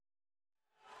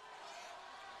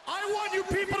I want you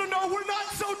people to know we're not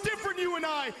so different, you and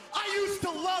I. I used to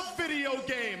love video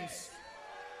games.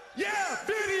 Yeah,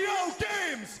 video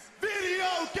games!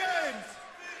 Video games!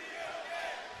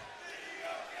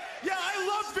 Yeah, I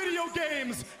love video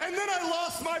games, and then I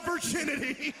lost my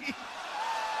virginity.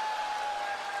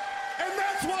 And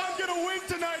that's why I'm gonna win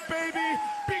tonight, baby,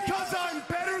 because I'm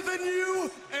better than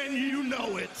you, and you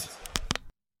know it.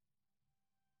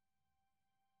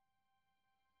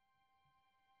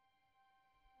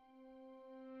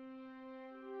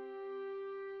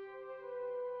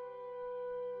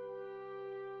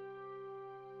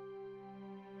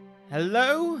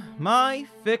 Hello, my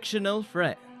fictional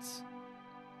friends.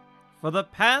 For the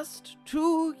past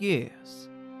 2 years,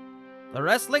 the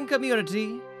wrestling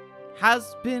community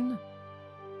has been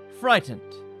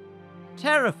frightened,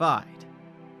 terrified,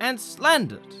 and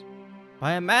slandered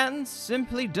by a man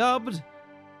simply dubbed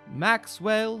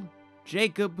Maxwell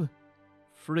Jacob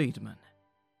Friedman.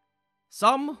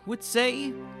 Some would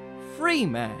say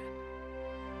Freeman,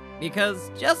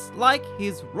 because just like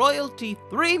his Royalty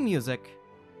 3 music,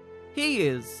 he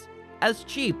is as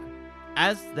cheap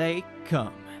as they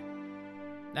come.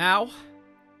 Now,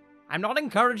 I'm not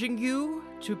encouraging you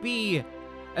to be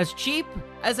as cheap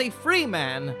as a free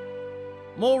man,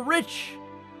 more rich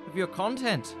with your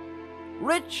content,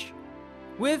 rich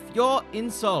with your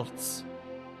insults.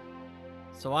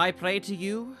 So I pray to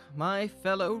you, my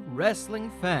fellow wrestling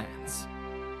fans,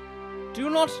 do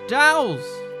not douse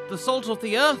the salt of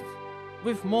the earth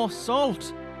with more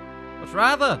salt, but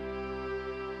rather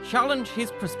challenge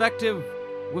his perspective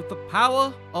with the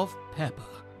power of pepper.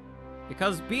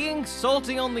 Because being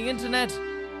salty on the internet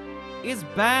is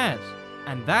bad,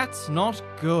 and that's not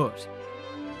good.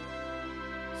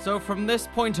 So from this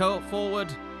point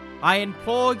forward, I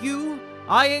implore you,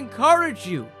 I encourage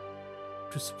you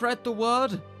to spread the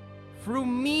word through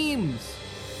memes.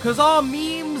 Because our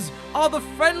memes are the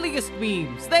friendliest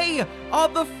memes. They are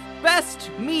the best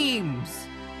memes.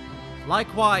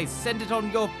 Likewise, send it on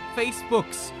your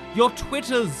Facebooks, your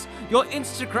Twitters, your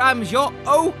Instagrams, your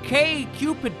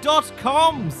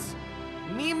OkCupid.coms.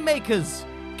 Meme makers,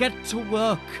 get to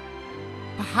work.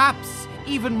 Perhaps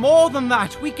even more than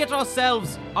that, we get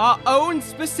ourselves our own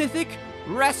specific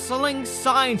wrestling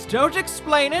signs. Don't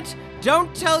explain it.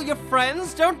 Don't tell your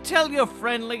friends. Don't tell your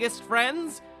friendliest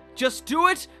friends. Just do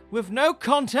it with no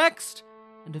context,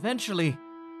 and eventually,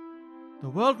 the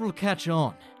world will catch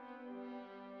on.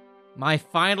 My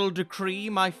final decree,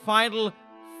 my final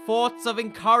thoughts of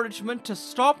encouragement to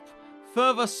stop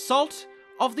further salt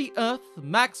of the earth,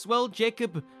 Maxwell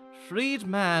Jacob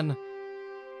Friedman,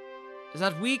 is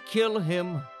that we kill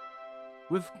him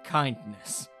with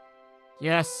kindness.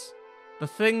 Yes, the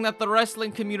thing that the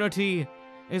wrestling community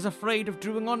is afraid of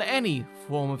doing on any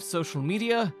form of social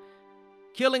media,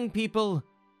 killing people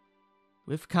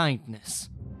with kindness.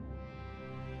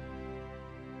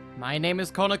 My name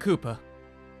is Connor Cooper,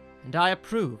 and I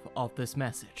approve of this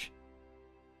message.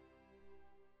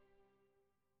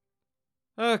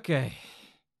 Okay.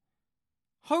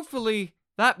 Hopefully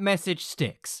that message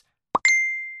sticks.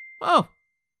 Oh,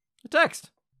 a text.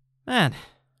 Man,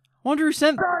 wonder who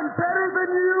sent... I'm better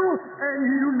than you, and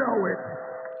you know it.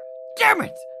 Damn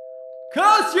it!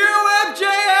 Curse you,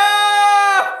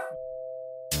 MJF!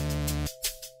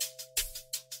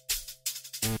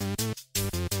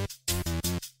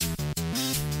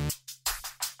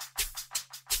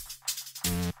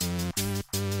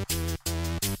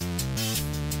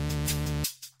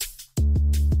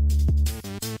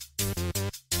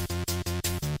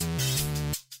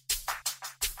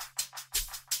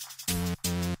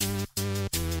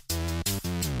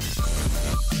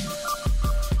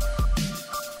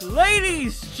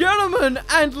 Ladies, gentlemen,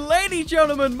 and lady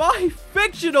gentlemen, my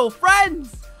fictional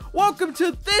friends, welcome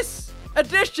to this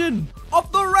edition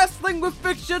of the Wrestling with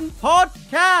Fiction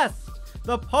podcast.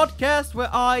 The podcast where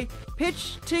I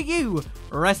pitch to you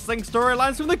wrestling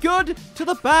storylines from the good to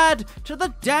the bad to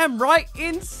the damn right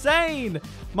insane.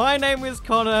 My name is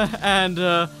Connor, and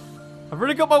I've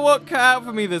really got my work cut out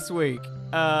for me this week.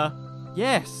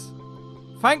 Yes.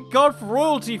 Thank God for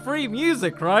royalty-free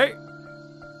music, right?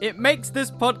 It makes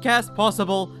this podcast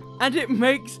possible, and it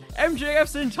makes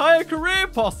MJF's entire career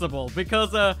possible,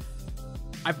 because, I'm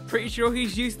pretty sure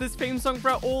he's used this theme song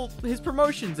throughout all his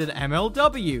promotions in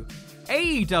MLW,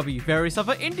 AEW, various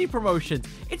other indie promotions.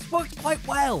 It's worked quite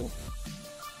well.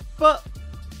 But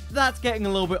that's getting a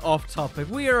little bit off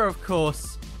topic. We are, of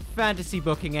course, fantasy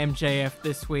booking MJF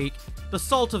this week, the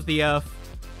salt of the earth,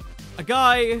 a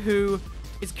guy who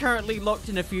is currently locked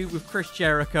in a feud with Chris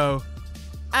Jericho,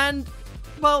 and...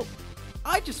 well,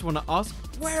 I just want to ask,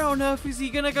 where on earth is he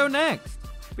going to go next?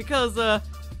 Because,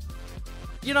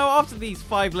 you know, after these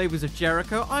 5 labors of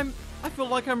Jericho, I feel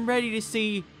like I'm ready to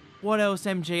see what else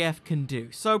MJF can do.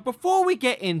 So before we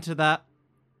get into that,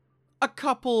 a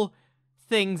couple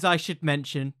things I should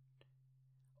mention.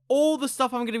 All the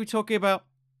stuff I'm going to be talking about,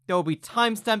 there will be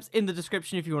timestamps in the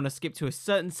description if you want to skip to a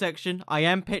certain section. I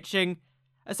am pitching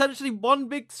essentially one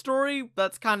big story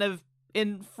that's kind of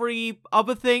in 3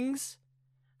 other things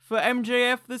for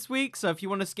MJF this week. So if you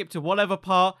want to skip to whatever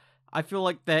part, I feel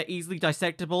like they're easily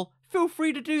dissectable, feel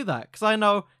free to do that, because I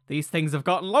know these things have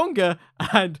gotten longer,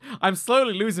 and I'm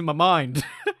slowly losing my mind.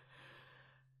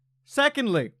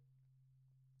 Secondly,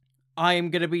 I am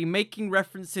going to be making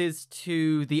references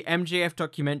to the MJF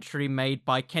documentary made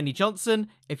by Kenny Johnson.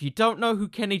 If you don't know who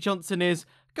Kenny Johnson is,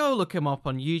 go look him up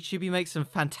on YouTube. He makes some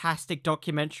fantastic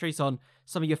documentaries on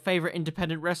some of your favorite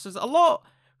independent wrestlers, a lot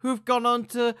who've gone on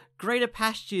to greater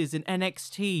pastures in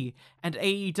NXT and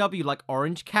AEW, like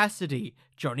Orange Cassidy,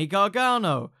 Johnny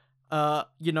Gargano,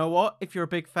 you know what, if you're a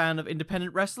big fan of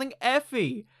independent wrestling,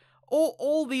 Effie,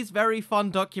 all these very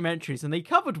fun documentaries, and they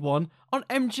covered one on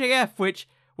MJF, which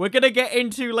we're gonna get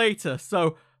into later,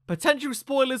 so potential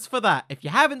spoilers for that. If you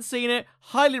haven't seen it,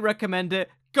 highly recommend it,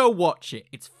 go watch it,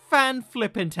 it's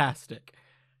fan-flippin-tastic.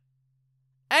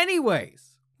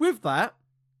 Anyways, with that,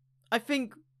 I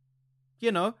think,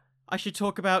 you know, I should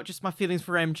talk about just my feelings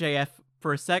for MJF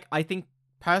for a sec. I think,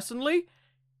 personally,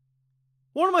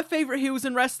 one of my favorite heels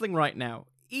in wrestling right now.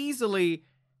 Easily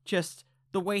just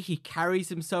the way he carries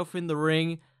himself in the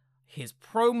ring, his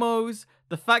promos,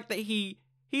 the fact that he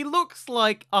looks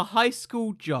like a high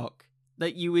school jock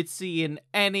that you would see in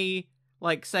any,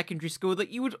 like, secondary school that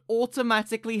you would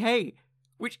automatically hate.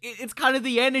 Which, it's kind of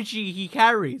the energy he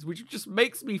carries, which just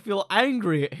makes me feel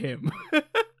angry at him.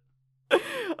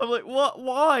 I'm like, what?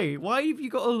 Why? Why have you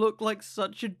got to look like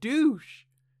such a douche?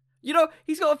 You know,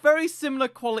 he's got a very similar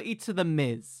quality to The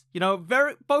Miz. You know,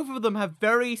 both of them have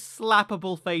very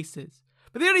slappable faces.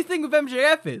 But the only thing with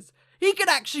MJF is, he can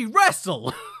actually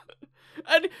wrestle!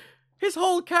 And his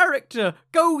whole character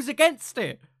goes against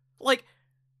it. Like,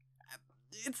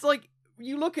 it's like,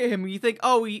 you look at him and you think,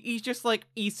 oh, he's just like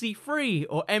EC3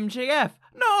 or MJF.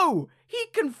 No! He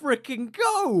can freaking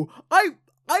go!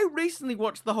 I recently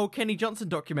watched the whole Kenny Johnson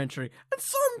documentary and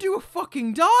saw him do a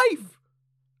fucking dive.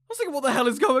 I was like, what the hell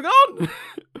is going on?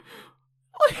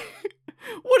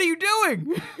 What are you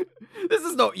doing? This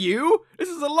is not you. This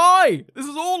is a lie. This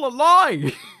is all a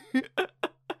lie.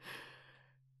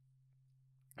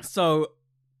 So,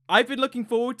 I've been looking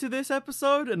forward to this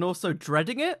episode and also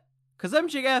dreading it, because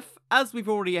MJF, as we've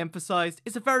already emphasized,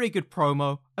 is a very good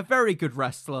promo, a very good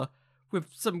wrestler, with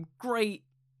some great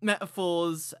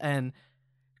metaphors and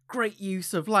great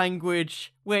use of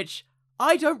language, which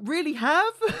I don't really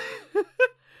have.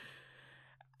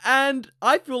 And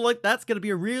I feel like that's going to be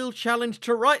a real challenge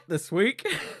to write this week.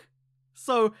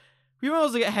 So, we might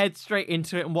as well head straight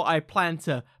into it and what I plan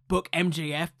to book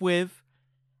MJF with.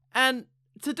 And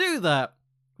to do that,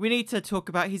 we need to talk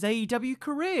about his AEW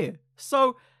career.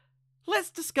 So, let's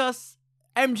discuss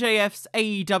MJF's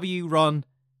AEW run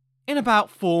in about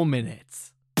 4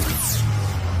 minutes.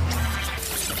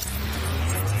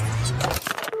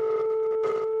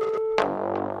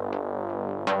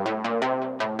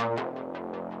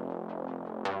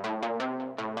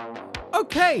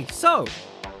 Okay, so,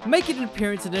 making an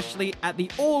appearance initially at the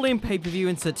All In pay-per-view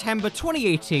in September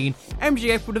 2018,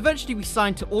 MJF would eventually be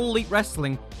signed to All Elite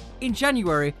Wrestling in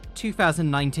January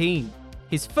 2019.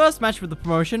 His first match with the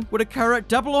promotion would occur at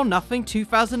Double or Nothing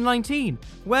 2019,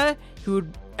 where he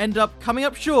would end up coming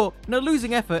up short in a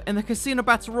losing effort in the Casino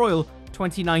Battle Royal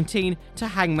 2019 to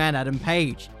Hangman Adam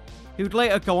Page. He would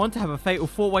later go on to have a fatal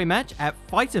 4-way match at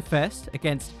Fyter Fest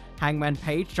against Hangman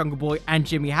Page, Jungle Boy, and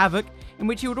Jimmy Havoc, in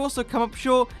which he would also come up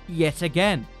short yet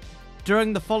again.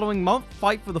 During the following month,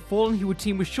 Fight for the Fallen, he would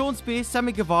team with Shawn Spears,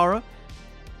 Sammy Guevara,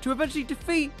 to eventually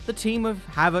defeat the team of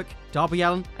Havoc, Darby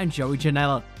Allin, and Joey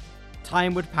Janela.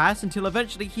 Time would pass until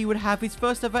eventually he would have his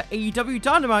first ever AEW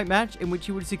Dynamite match, in which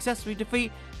he would successfully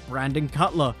defeat Brandon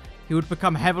Cutler. He would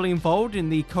become heavily involved in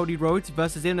the Cody Rhodes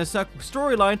vs Inner Circle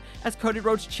storyline as Cody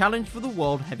Rhodes challenged for the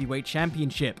World Heavyweight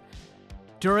Championship.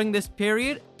 During this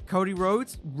period, Cody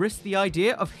Rhodes risked the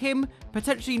idea of him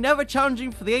potentially never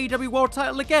challenging for the AEW World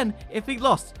title again if he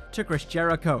lost to Chris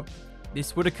Jericho.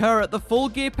 This would occur at the Full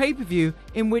Gear pay-per-view,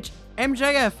 in which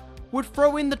MJF would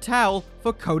throw in the towel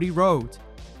for Cody Rhodes.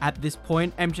 At this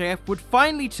point, MJF would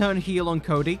finally turn heel on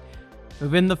Cody.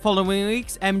 Within the following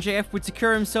weeks, MJF would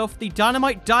secure himself the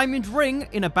Dynamite Diamond Ring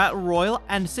in a Battle Royal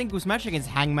and singles match against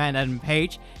Hangman Adam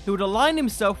Page, who would align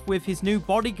himself with his new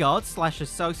bodyguard /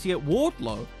 associate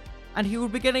Wardlow. and he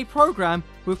would begin a program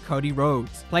with Cody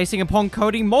Rhodes, placing upon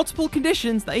Cody multiple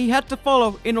conditions that he had to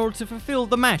follow in order to fulfill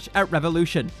the match at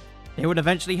Revolution. They would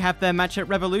eventually have their match at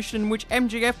Revolution, in which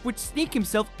MJF would sneak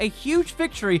himself a huge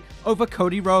victory over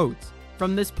Cody Rhodes.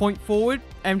 From this point forward,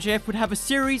 MJF would have a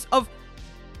series of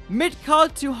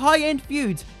mid-card to high-end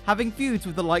feuds, having feuds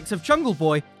with the likes of Jungle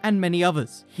Boy and many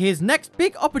others. His next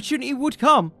big opportunity would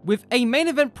come with a main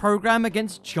event program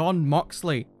against Jon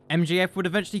Moxley. MJF would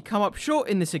eventually come up short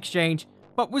in this exchange,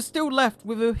 but was still left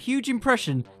with a huge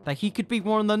impression that he could be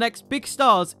one of the next big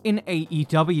stars in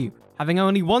AEW. Having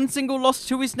only one single loss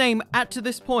to his name at to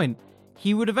this point,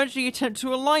 he would eventually attempt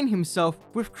to align himself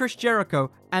with Chris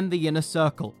Jericho and the Inner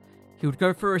Circle. He would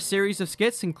go through a series of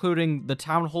skits, including the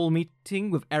town hall meeting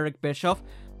with Eric Bischoff,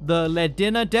 the Le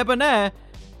Dîner Debonair,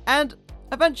 and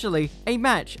eventually a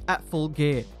match at Full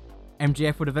Gear.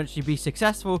 MJF would eventually be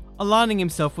successful, aligning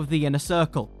himself with the Inner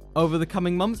Circle. Over the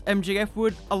coming months, MJF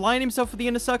would align himself with the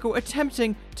Inner Circle,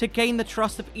 attempting to gain the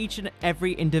trust of each and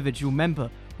every individual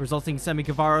member, resulting in Sammy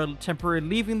Guevara temporarily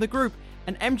leaving the group,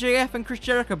 and MJF and Chris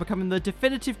Jericho becoming the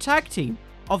definitive tag team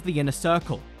of the Inner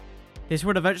Circle. This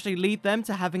would eventually lead them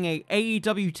to having a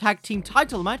AEW Tag Team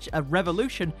title match at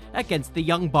Revolution against the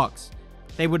Young Bucks.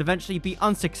 They would eventually be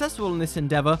unsuccessful in this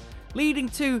endeavor, leading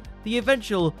to the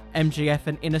eventual MJF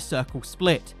and Inner Circle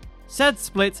split. Said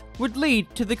split would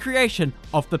lead to the creation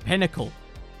of the Pinnacle.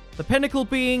 The Pinnacle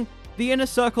being the Inner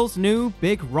Circle's new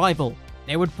big rival.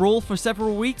 They would brawl for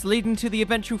several weeks, leading to the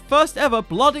eventual first ever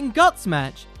Blood and Guts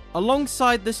match,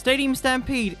 alongside the Stadium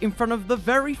Stampede in front of the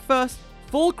very first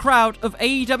full crowd of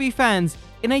AEW fans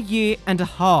in a year and a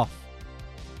half.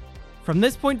 From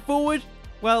this point forward,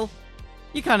 well,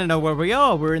 you kind of know where we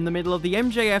are. We're in the middle of the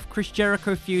MJF Chris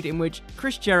Jericho feud, in which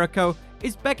Chris Jericho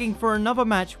is begging for another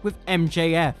match with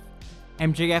MJF.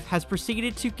 MJF has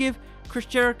proceeded to give Chris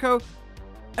Jericho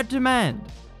a demand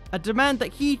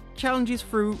that he challenges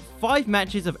through 5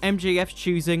 matches of MJF's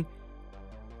choosing,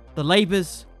 the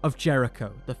Labors of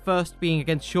Jericho. The first being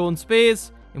against Shawn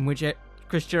Spears, in which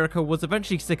Chris Jericho was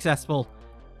eventually successful.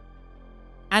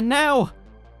 And now,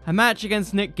 a match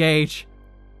against Nick Gage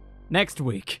next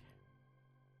week.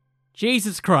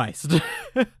 Jesus Christ.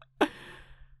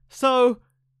 So,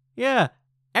 yeah,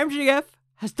 MJF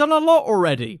has done a lot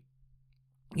already.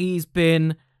 He's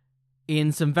been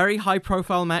in some very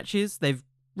high-profile matches. They've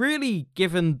really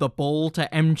given the ball to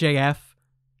MJF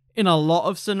in a lot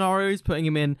of scenarios, putting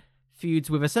him in feuds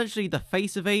with essentially the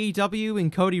face of AEW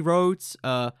in Cody Rhodes,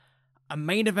 a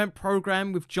main event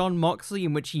program with Jon Moxley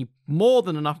in which he more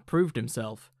than enough proved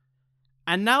himself.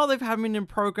 And now they've had him in a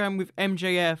program with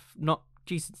MJF.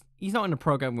 He's not in a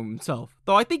program with himself,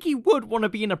 though I think he would want to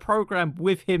be in a program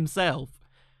with himself.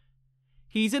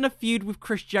 He's in a feud with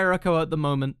Chris Jericho at the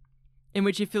moment, in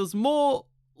which it feels more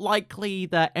likely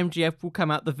that MJF will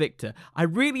come out the victor. I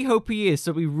really hope he is,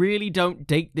 so we really don't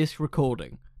date this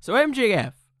recording. So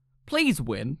MJF, please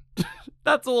win.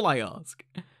 That's all I ask.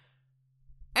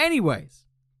 Anyways,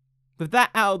 with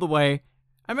that out of the way,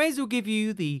 I may as well give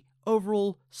you the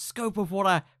overall scope of what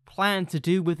I plan to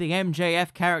do with the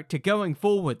MJF character going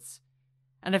forwards.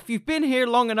 And if you've been here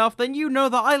long enough, then you know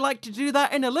that I like to do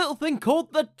that in a little thing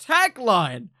called the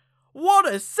tagline. What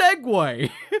a segue!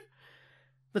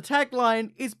 The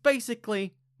tagline is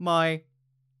basically my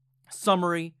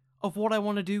summary of what I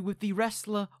want to do with the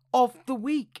wrestler of the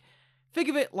week. Think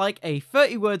of it like a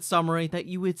 30-word summary that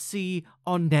you would see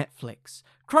on Netflix,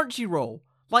 Crunchyroll,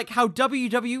 like how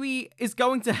WWE is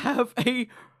going to have a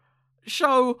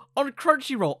show on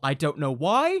Crunchyroll. I don't know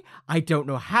why, I don't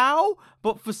know how,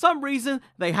 but for some reason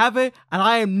they have it, and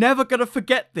I am never going to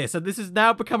forget this, and this has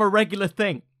now become a regular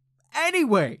thing.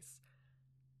 Anyways,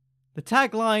 the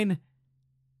tagline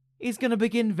is going to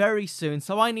begin very soon,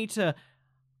 so I need to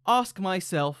ask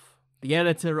myself, the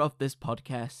editor of this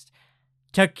podcast,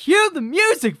 to cue the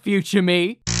music, future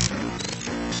me!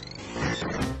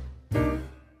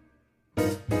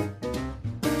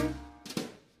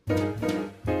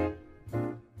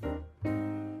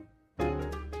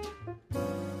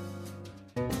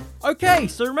 Okay,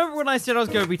 so remember when I said I was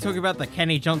going to be talking about the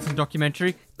Kenny Johnson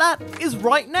documentary? That is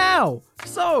right now!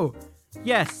 So,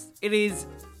 yes, it is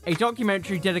a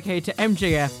documentary dedicated to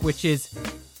MJF, which is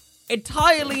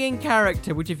entirely in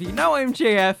character, which if you know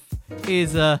MJF,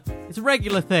 is it's a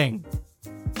regular thing.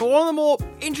 But one of the more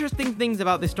interesting things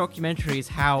about this documentary is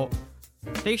how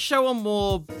they show a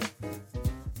more,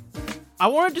 I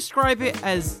want to describe it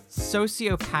as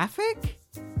sociopathic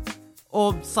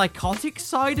or psychotic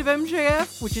side of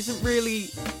MJF, which isn't really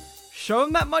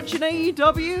shown that much in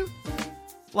AEW.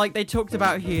 Like, they talked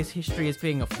about his history as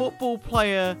being a football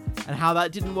player and how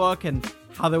that didn't work and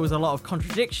how there was a lot of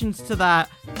contradictions to that.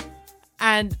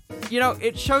 And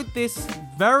it showed this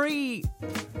very...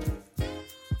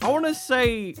 I want to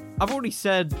say... I've already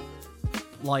said,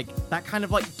 like, that kind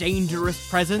of, like, dangerous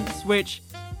presence, which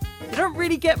you don't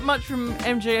really get much from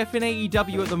MJF in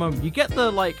AEW at the moment. You get the,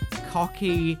 like,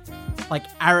 cocky, like,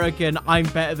 arrogant, I'm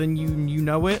better than you, and you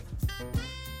know it.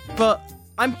 But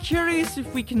I'm curious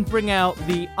if we can bring out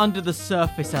the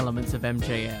under-the-surface elements of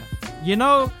MJF. You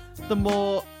know, the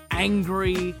more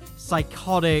angry,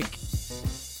 psychotic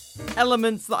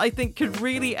elements that I think could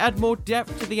really add more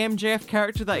depth to the MJF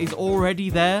character that is already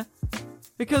there.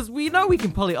 Because we know he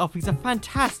can pull it off, he's a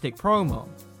fantastic promo.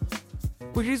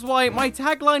 Which is why my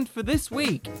tagline for this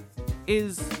week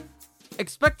is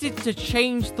expected to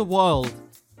change the world.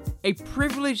 A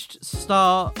privileged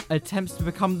star attempts to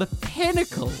become the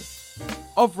pinnacle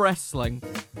of wrestling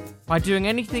by doing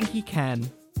anything he can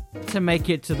to make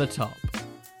it to the top.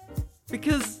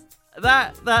 Because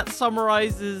that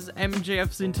summarizes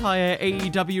MJF's entire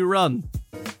AEW run.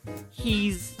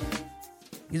 He's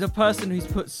a person who's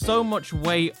put so much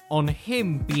weight on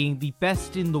him being the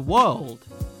best in the world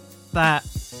that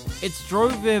it's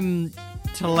drove him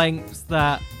to lengths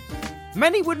that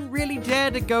many wouldn't really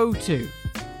dare to go to.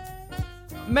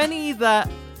 Many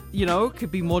that,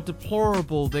 could be more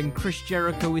deplorable than Chris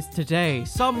Jericho is today.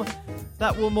 Some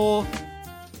that were more,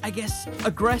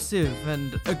 aggressive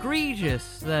and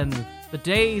egregious than the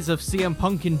days of CM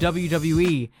Punk in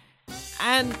WWE.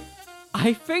 And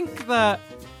I think that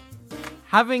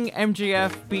having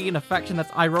MJF be in a faction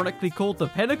that's ironically called the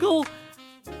Pinnacle,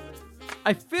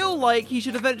 I feel like he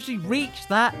should eventually reach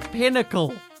that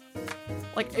pinnacle.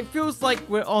 Like, it feels like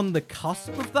we're on the cusp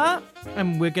of that,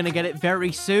 and we're gonna get it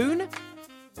very soon.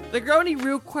 The only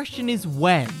real question is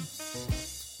when.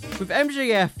 With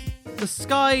MJF, the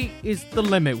sky is the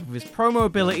limit with his promo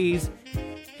abilities,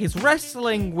 his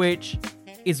wrestling, which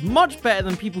is much better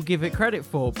than people give it credit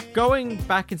for. Going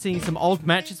back and seeing some old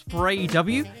matches for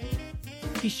AEW,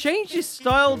 he's changed his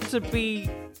style to be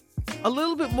a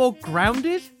little bit more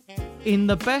grounded in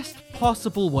the best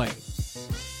possible way.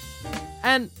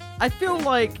 And I feel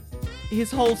like his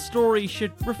whole story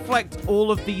should reflect all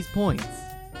of these points.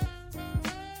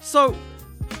 So,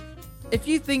 if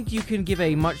you think you can give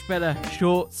a much better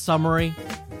short summary,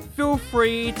 feel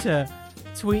free to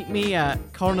tweet me at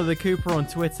Connor the Cooper on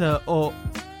Twitter, or,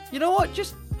 you know what,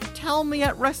 just tell me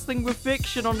at Wrestling with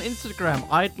Fiction on Instagram.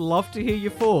 I'd love to hear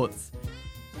your thoughts.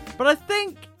 But I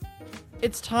think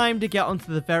it's time to get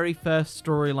onto the very first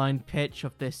storyline pitch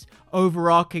of this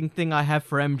overarching thing I have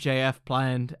for MJF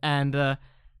planned. And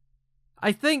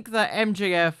I think that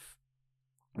MJF,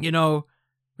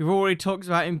 we've already talked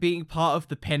about him being part of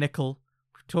the Pinnacle.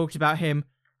 We've talked about him,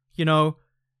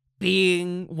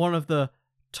 being one of the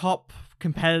top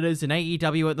competitors in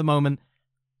AEW at the moment.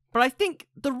 But I think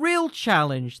the real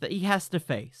challenge that he has to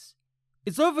face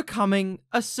is overcoming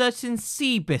a certain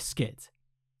Seabiscuit.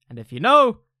 And if you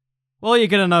know, well, you're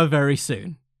gonna know very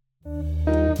soon.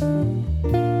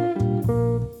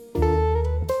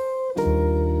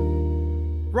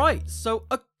 Right, so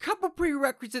a couple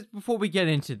prerequisites before we get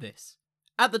into this.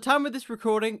 At the time of this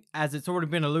recording, as it's already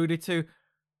been alluded to,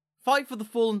 Fight for the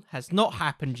Fallen has not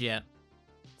happened yet.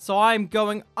 So I'm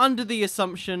going under the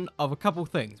assumption of a couple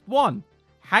things. One,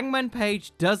 Hangman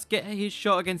Page does get his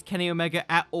shot against Kenny Omega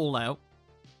at All Out.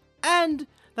 And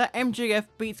that MJF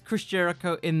beats Chris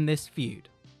Jericho in this feud.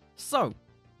 So,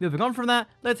 moving on from that,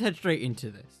 let's head straight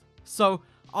into this. So,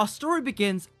 our story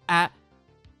begins at,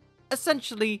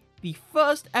 essentially, the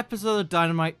first episode of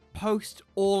Dynamite post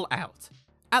All Out.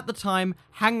 At the time,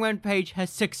 Hangman Page has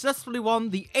successfully won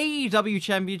the AEW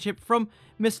Championship from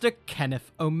Mr.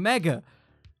 Kenneth Omega.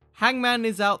 Hangman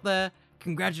is out there,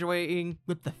 congratulating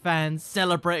with the fans,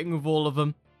 celebrating with all of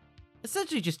them.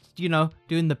 Essentially just,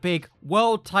 doing the big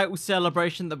world title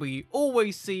celebration that we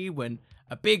always see when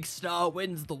a big star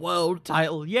wins the world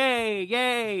title. Yay,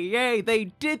 yay, yay, they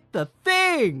did the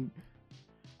thing!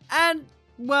 And,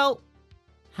 well,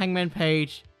 Hangman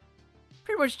Page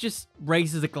pretty much just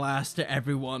raises a glass to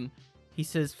everyone. He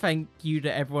says thank you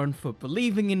to everyone for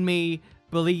believing in me,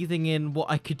 believing in what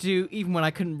I could do, even when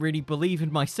I couldn't really believe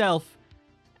in myself.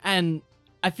 And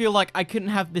I feel like I couldn't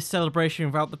have this celebration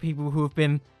without the people who have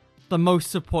been the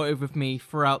most supportive of me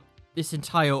throughout this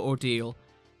entire ordeal.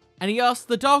 And he asked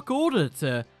the Dark Order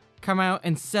to come out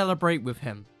and celebrate with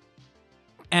him.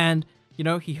 And,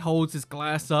 he holds his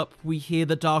glass up. We hear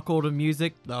the Dark Order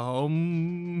music. They are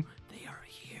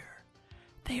here.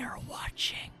 They are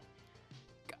watching.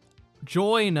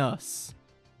 Join us.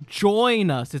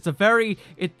 Join us. It's a very...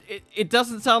 It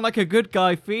doesn't sound like a good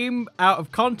guy theme out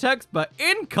of context, but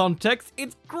in context,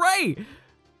 it's great.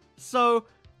 So,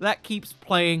 that keeps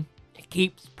playing. It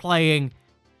keeps playing.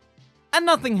 and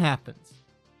nothing happens.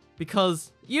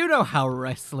 Because you know how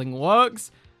wrestling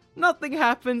works. Nothing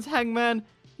happens. Hangman,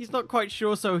 he's not quite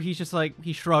sure, so he's just like,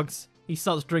 he shrugs. He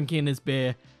starts drinking his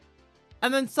beer.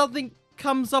 And then something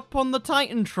comes up on the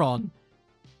Titantron.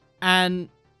 And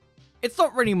it's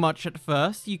not really much at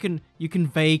first. You can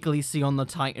vaguely see on the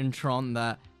Titantron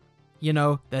that, you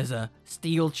know, there's a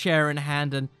steel chair in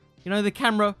hand and, you know, the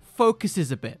camera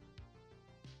focuses a bit.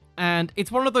 And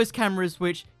it's one of those cameras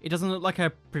which, it doesn't look like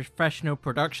a professional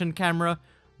production camera.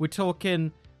 We're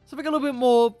talking something a little bit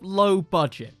more low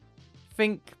budget.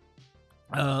 Think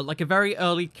like a very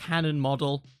early Canon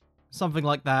model, something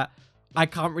like that. I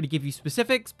can't really give you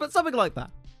specifics, but something like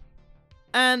that.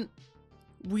 And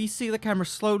we see the camera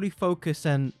slowly focus,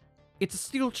 and it's a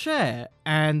steel chair,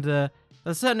 and there's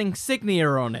certain insignia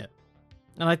on it.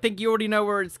 And I think you already know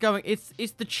where it's going.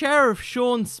 It's the chair of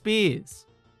Shawn Spears.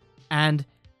 And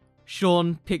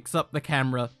Shawn picks up the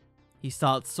camera. He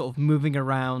starts sort of moving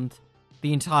around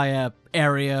the entire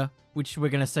area, which we're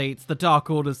going to say it's the Dark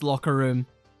Order's locker room,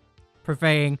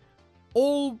 purveying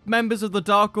all members of the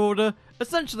Dark Order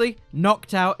essentially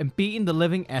knocked out and beating the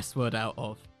living S-word out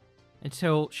of,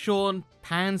 until Shawn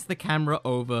pans the camera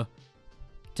over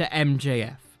to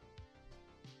MJF.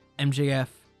 MJF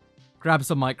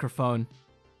grabs a microphone,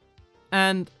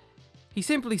 and he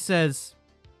simply says,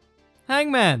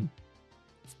 "Hangman,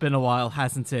 it's been a while,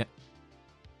 hasn't it?"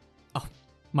 Oh,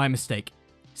 my mistake.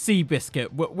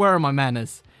 Seabiscuit, where are my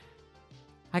manners?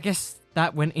 I guess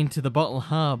that went into the bottle,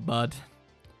 huh, bud?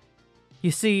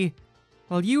 You see,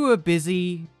 while you were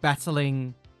busy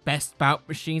battling best bout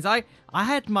machines, I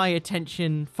had my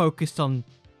attention focused on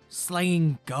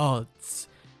slaying gods.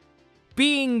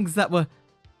 Beings that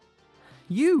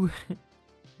you were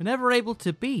never able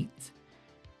to beat.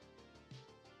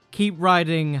 Keep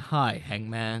riding high,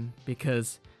 Hangman,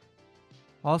 because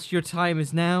whilst your time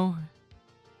is now,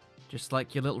 just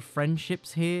like your little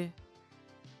friendships here,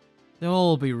 they'll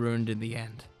all be ruined in the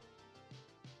end.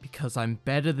 Because I'm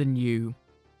better than you,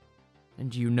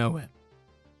 and you know it.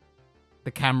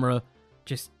 The camera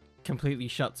just completely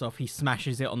shuts off. He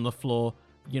smashes it on the floor.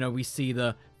 You know, we see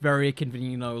the very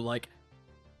convenient, you know, like,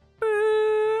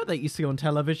 that you see on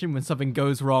television when something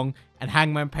goes wrong, and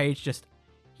Hangman Page just,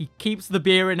 he keeps the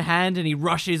beer in hand and he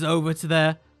rushes over to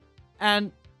there.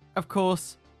 And, of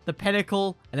course, the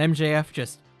Pinnacle and MJF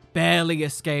just barely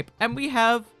escape, and we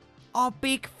have our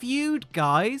big feud,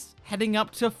 guys, heading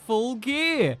up to Full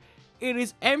Gear. It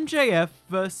is MJF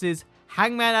versus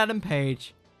Hangman Adam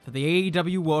Page for the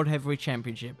AEW World Heavyweight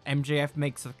Championship. MJF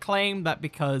makes a claim that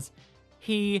because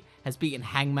he has beaten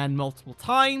Hangman multiple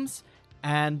times,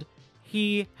 and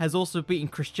he has also beaten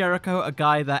Chris Jericho, a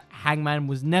guy that Hangman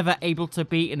was never able to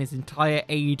beat in his entire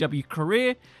AEW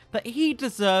career, that he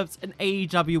deserves an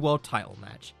AEW World title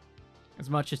match. As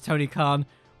much as Tony Khan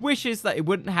wishes that it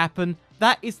wouldn't happen,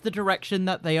 that is the direction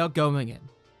that they are going in.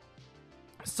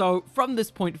 So, from this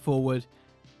point forward,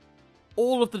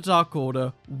 all of the Dark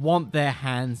Order want their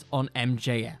hands on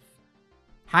MJF.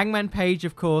 Hangman Page,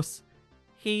 of course,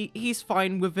 he's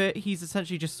fine with it. He's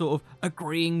essentially just sort of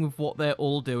agreeing with what they're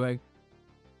all doing.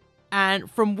 And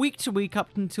from week to week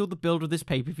up until the build of this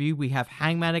pay-per-view, we have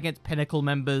Hangman against Pinnacle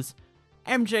members.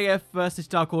 MJF versus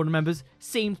Dark Order members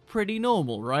seems pretty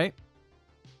normal, right?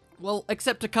 Well,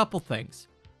 except a couple things.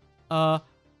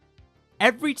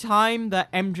 Every time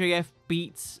that MJF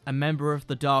beats a member of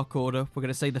the Dark Order, we're going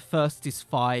to say the first is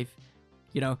 5,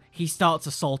 you know, he starts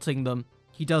assaulting them.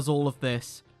 He does all of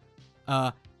this.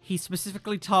 He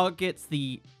specifically targets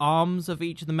the arms of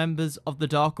each of the members of the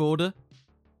Dark Order.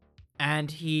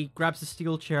 And he grabs a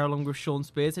steel chair along with Shawn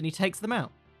Spears and he takes them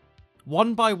out.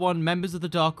 One by one, members of the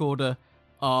Dark Order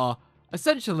are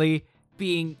essentially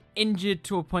being injured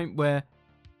to a point where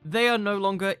they are no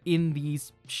longer in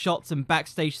these shots and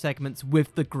backstage segments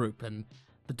with the group. And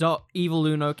the Evil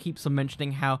Uno keeps on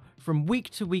mentioning how from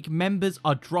week to week members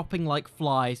are dropping like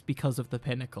flies because of the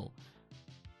Pinnacle.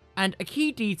 And a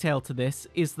key detail to this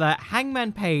is that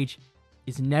Hangman Page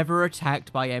is never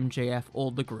attacked by MJF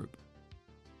or the group.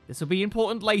 This will be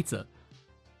important later.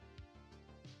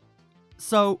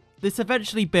 So, this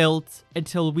eventually builds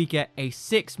until we get a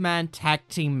 6-man tag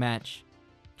team match.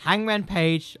 Hangman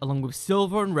Page, along with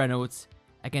Silver and Reynolds,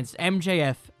 against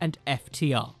MJF and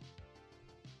FTR.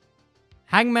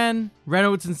 Hangman,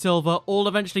 Reynolds, and Silver all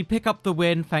eventually pick up the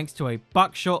win thanks to a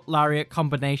buckshot lariat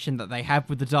combination that they have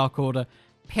with the Dark Order,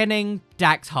 pinning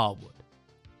Dax Harwood.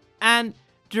 And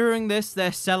during this,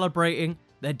 they're celebrating,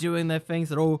 they're doing their things,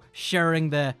 they're all sharing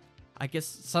their, I guess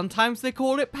sometimes they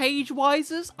call it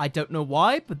Page-Wisers, I don't know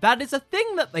why, but that is a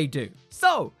thing that they do.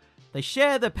 So, they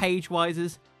share their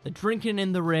Page-Wisers, they're drinking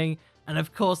in the ring, And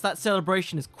of course, that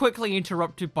celebration is quickly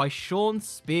interrupted by Shawn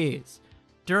Spears.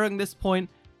 During this point,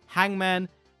 Hangman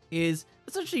is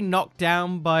essentially knocked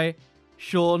down by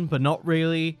Shawn, but not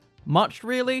really much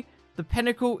really. The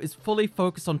Pinnacle is fully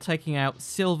focused on taking out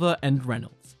Silver and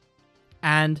Reynolds.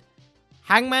 And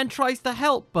Hangman tries to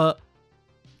help, but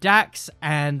Dax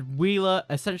and Wheeler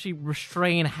essentially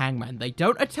restrain Hangman. They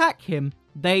don't attack him,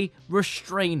 they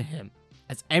restrain him.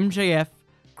 As MJF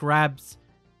grabs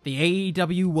the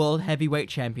AEW World Heavyweight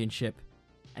Championship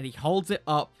and he holds it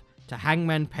up to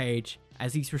Hangman Page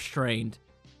as he's restrained,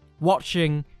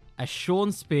 watching as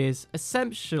Shawn Spears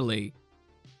essentially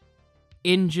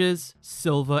injures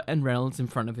Silver and Reynolds in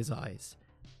front of his eyes.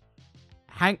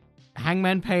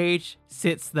 Hangman Page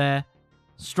sits there,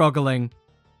 struggling,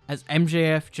 as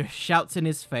MJF just shouts in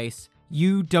his face,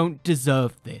 "You don't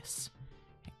deserve this."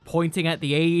 Pointing at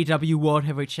the AEW World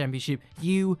Heavyweight Championship,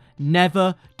 "You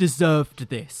never deserved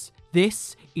this.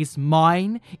 This is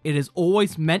mine. It is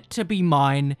always meant to be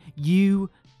mine. You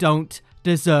don't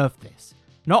deserve this."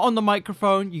 Not on the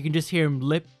microphone, you can just hear him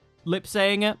lip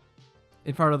saying it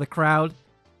in front of the crowd.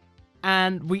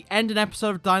 And we end an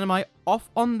episode of Dynamite off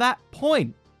on that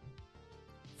point.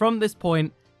 From this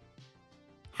point,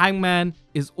 Hangman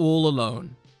is all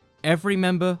alone. Every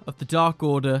member of the Dark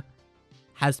Order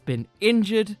has been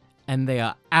injured, and they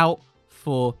are out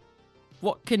for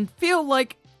what can feel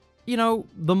like,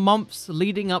 the months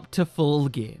leading up to Full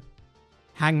Gear.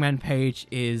 Hangman Page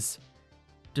is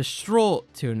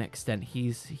distraught to an extent.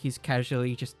 He's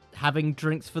casually just having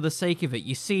drinks for the sake of it.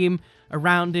 You see him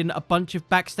around in a bunch of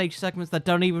backstage segments that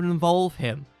don't even involve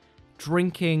him.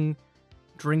 Drinking,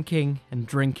 and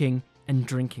drinking, and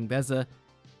drinking. There's a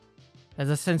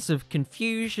sense of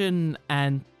confusion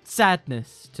and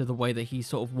sadness to the way that he's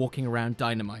sort of walking around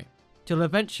Dynamite. Till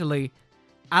eventually,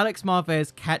 Alex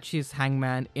Marvez catches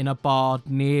Hangman in a bar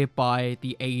nearby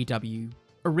the AEW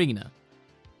arena.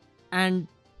 And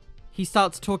he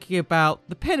starts talking about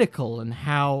the Pinnacle and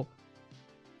how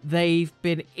they've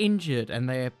been injured and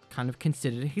they're kind of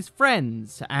considered his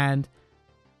friends. And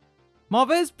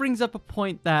Marvez brings up a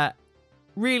point that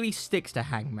really sticks to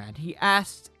Hangman. He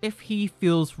asks if he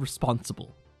feels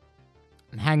responsible.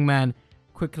 And Hangman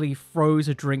quickly throws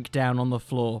a drink down on the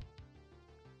floor.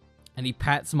 And he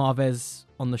pats Marvez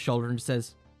on the shoulder and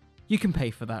says, "You can pay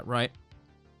for that, right?"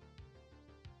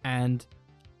 And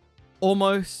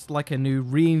almost like a new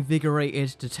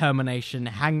reinvigorated determination,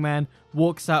 Hangman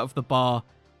walks out of the bar.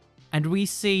 And we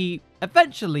see,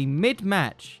 eventually,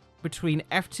 mid-match between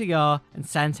FTR and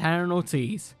Santana and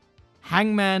Ortiz,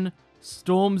 Hangman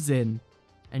storms in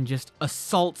and just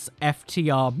assaults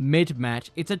FTR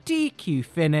mid-match. It's a DQ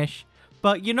finish,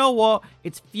 but you know what?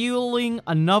 It's fueling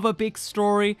another big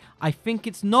story. I think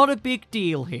it's not a big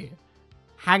deal here.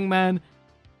 Hangman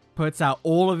puts out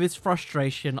all of his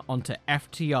frustration onto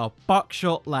FTR.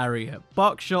 Buckshot lariat,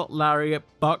 buckshot lariat,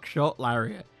 buckshot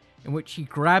lariat. In which he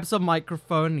grabs a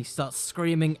microphone and he starts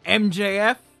screaming,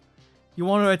 "MJF, you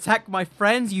want to attack my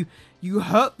friends? You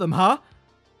hurt them, huh?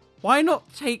 Why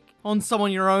not take on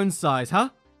someone your own size, huh?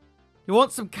 You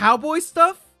want some cowboy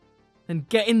stuff? Then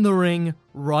get in the ring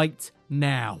right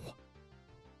now."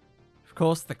 Of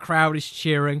course, the crowd is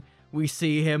cheering. We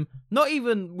see him, not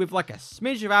even with like a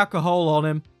smidge of alcohol on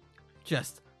him,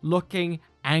 just looking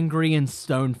angry and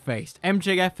stone-faced.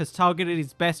 MJF has targeted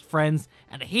his best friends,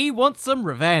 and he wants some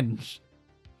revenge.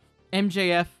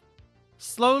 MJF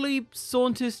slowly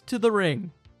saunters to the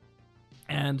ring,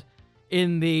 and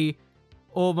in the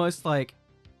almost like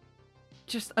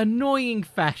just annoying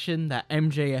fashion that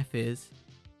MJF is,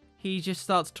 he just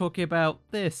starts talking about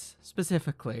this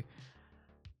specifically.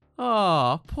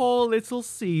 "Ah, poor little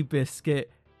Seabiscuit.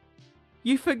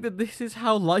 You think that this is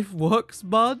how life works,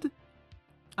 bud?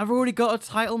 I've already got a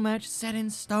title match set in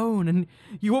stone, and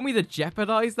you want me to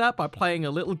jeopardize that by playing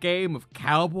a little game of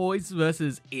cowboys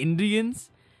versus Indians?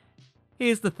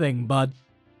 Here's the thing, bud.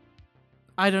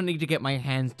 I don't need to get my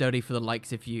hands dirty for the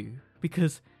likes of you,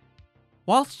 because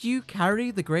whilst you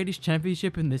carry the greatest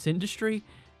championship in this industry,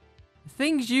 the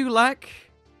things you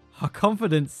lack are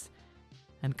confidence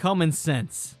and common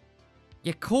sense.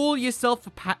 You call yourself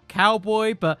a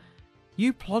cowboy, but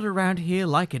you plod around here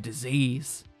like a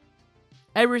disease.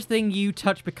 Everything you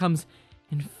touch becomes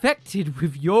infected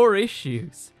with your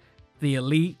issues. The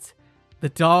Elite, the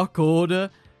Dark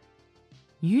Order,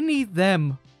 you need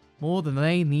them more than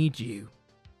they need you.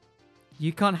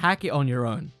 You can't hack it on your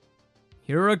own.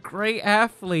 You're a great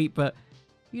athlete, but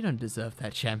you don't deserve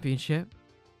that championship,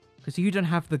 because you don't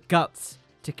have the guts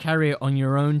to carry it on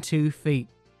your own 2 feet.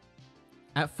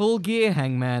 At Full Gear,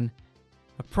 Hangman,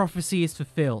 a prophecy is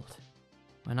fulfilled.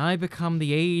 When I become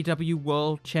the AEW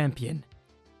World Champion,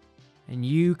 and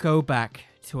you go back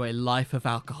to a life of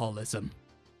alcoholism.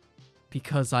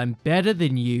 Because I'm better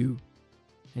than you,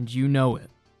 and you know it.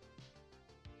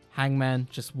 Hangman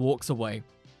just walks away.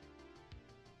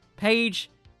 Page,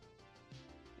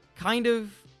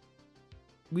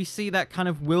 we see that kind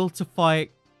of will to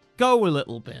fight go a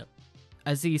little bit,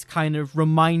 as he's kind of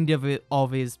reminded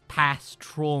of his past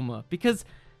trauma. Because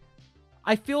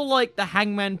I feel like the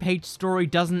Hangman Page story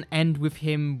doesn't end with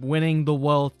him winning the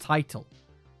world title.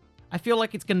 I feel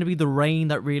like it's going to be the reign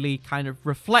that really kind of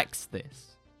reflects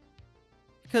this.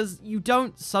 Because you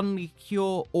don't suddenly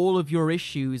cure all of your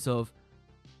issues of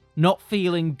not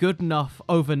feeling good enough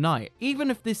overnight.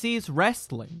 Even if this is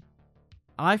wrestling,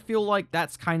 I feel like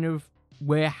that's kind of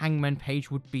where Hangman Page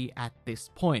would be at this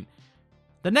point.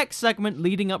 The next segment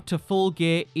leading up to Full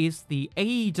Gear is the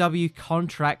AEW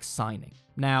contract signing.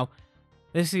 Now,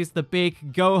 this is the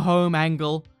big go-home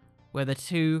angle where the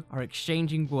two are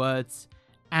exchanging words,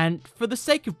 and for the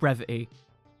sake of brevity,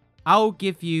 I'll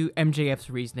give you MJF's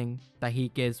reasoning that he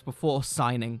gives before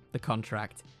signing the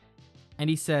contract. And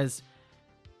he says,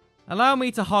 "Allow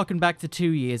me to harken back to 2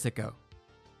 years ago.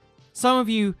 Some of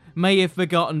you may have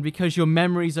forgotten because your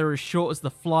memories are as short as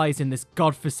the flies in this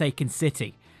godforsaken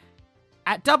city.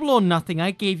 At Double or Nothing,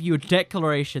 I gave you a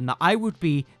declaration that I would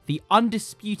be the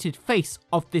undisputed face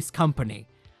of this company,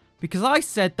 because I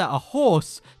said that a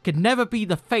horse could never be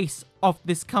the face of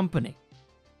this company.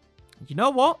 And you know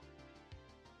what?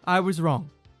 I was wrong.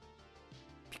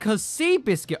 Because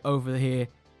Seabiscuit over here,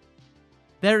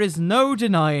 there is no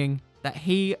denying that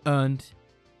he earned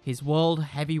his World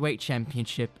Heavyweight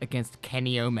Championship against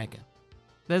Kenny Omega.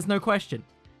 There's no question.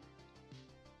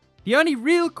 The only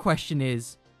real question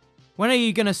is, when are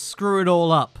you going to screw it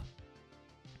all up?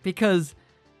 Because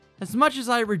as much as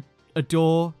I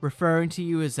adore referring to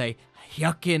you as a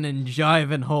yuckin' and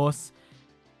jivin' horse,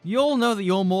 you all know that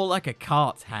you're more like a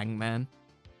cart, Hangman.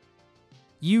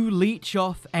 You leech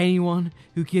off anyone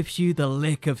who gives you the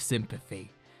lick of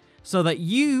sympathy, so that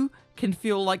you can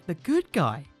feel like the good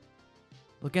guy.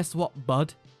 Well, guess what,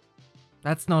 bud?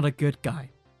 That's not a good guy.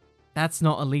 That's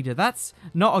not a leader. That's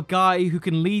not a guy who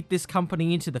can lead this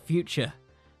company into the future.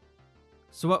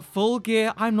 So at Full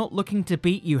Gear, I'm not looking to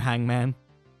beat you, Hangman.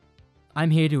 I'm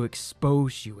here to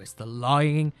expose you as the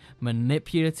lying,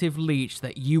 manipulative leech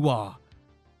that you are.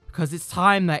 Because it's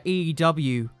time that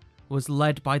AEW was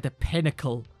led by the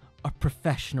pinnacle of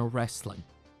professional wrestling."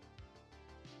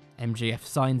 MJF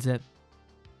signs it.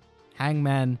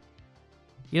 Hangman,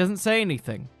 he doesn't say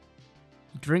anything.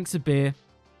 He drinks a beer.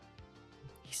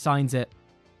 He signs it.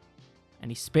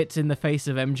 And he spits in the face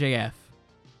of MJF.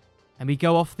 And we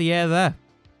go off the air there.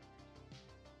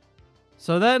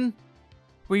 So then,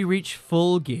 we reach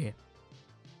Full Gear.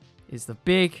 It's the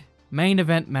big main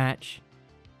event match.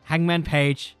 Hangman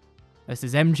Page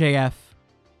versus MJF.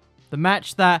 The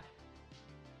match that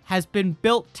has been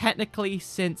built technically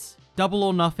since Double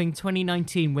or Nothing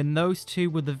 2019, when those two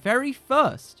were the very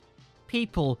first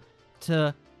people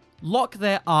to lock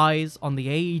their eyes on the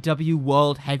AEW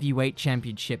World Heavyweight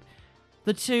Championship.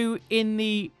 The two in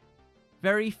the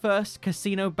very first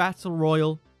Casino Battle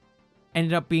Royal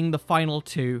ended up being the final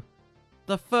two.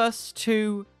 The first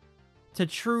two to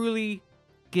truly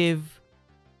give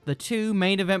the two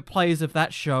main event players of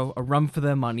that show a run for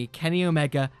their money, Kenny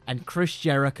Omega and Chris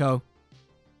Jericho,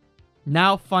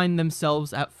 now find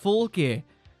themselves at Full Gear,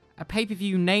 a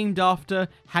pay-per-view named after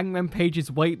Hangman Page's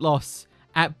weight loss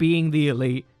at Being the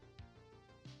Elite.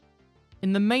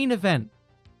 In the main event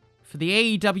for the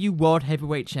AEW World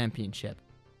Heavyweight Championship,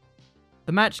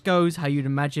 the match goes how you'd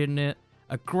imagine it,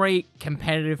 a great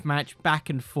competitive match back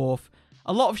and forth,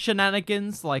 a lot of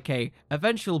shenanigans like a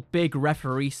eventual big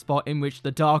referee spot in which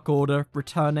the Dark Order,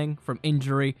 returning from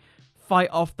injury, fight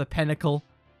off the Pinnacle,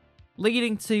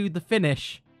 leading to the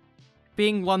finish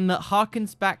being one that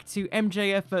harkens back to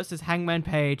MJF versus Hangman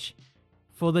Page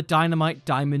for the Dynamite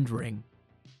Diamond Ring,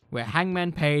 where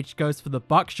Hangman Page goes for the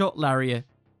Buckshot Lariat,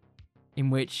 in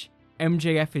which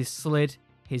MJF is slid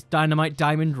his Dynamite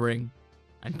Diamond Ring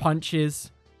and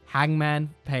punches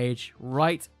Hangman Page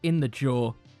right in the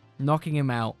jaw, knocking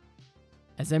him out,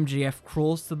 as MJF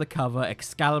crawls to the cover,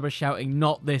 Excalibur shouting,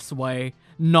 "Not this way,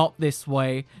 not this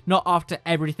way, not after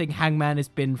everything Hangman has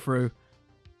been through."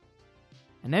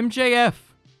 And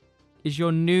MJF is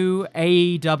your new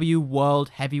AEW World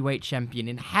Heavyweight Champion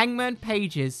in Hangman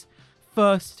Page's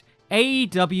first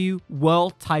AEW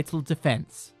World Title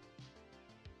defense.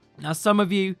 Now, some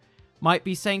of you might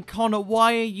be saying, "Connor,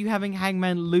 why are you having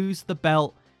Hangman lose the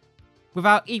belt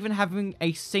without even having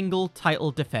a single title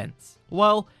defense?"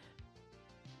 Well,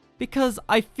 because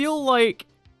I feel like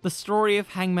the story of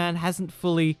Hangman hasn't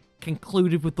fully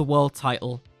concluded with the world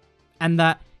title, and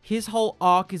that his whole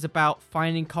arc is about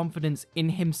finding confidence in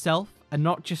himself and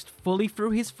not just fully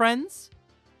through his friends.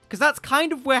 Because that's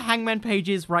kind of where Hangman Page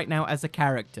is right now as a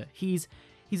character. He's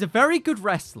a very good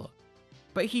wrestler,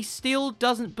 but he still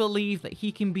doesn't believe that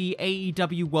he can be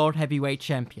AEW World Heavyweight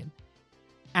Champion.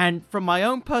 And from my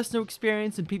own personal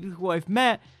experience and people who I've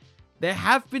met, there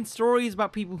have been stories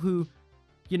about people who,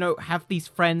 you know, have these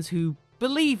friends who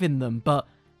believe in them, but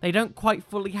they don't quite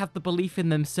fully have the belief in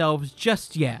themselves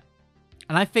just yet.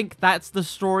 And I think that's the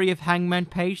story of Hangman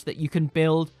Page that you can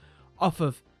build off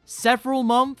of several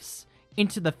months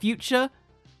into the future,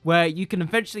 where you can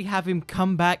eventually have him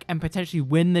come back and potentially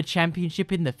win the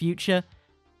championship in the future.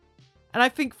 And I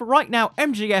think for right now,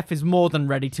 MJF is more than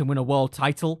ready to win a world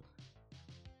title.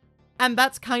 And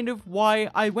that's kind of why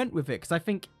I went with it, because I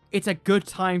think it's a good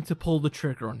time to pull the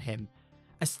trigger on him.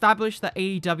 Establish that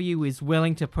AEW is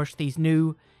willing to push these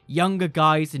new, younger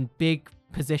guys in big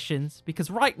positions, because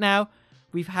right now,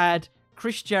 we've had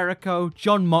Chris Jericho,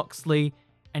 Jon Moxley,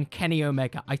 and Kenny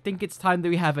Omega. I think it's time that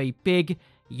we have a big,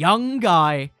 young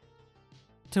guy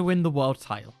to win the world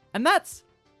title. And that's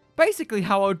basically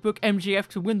how I would book MJF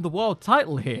to win the world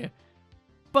title here.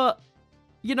 But,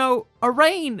 you know, a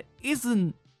reign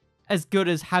isn't as good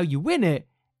as how you win it.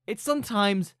 It's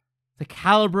sometimes the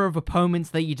caliber of opponents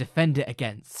that you defend it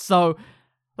against. So,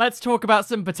 let's talk about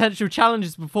some potential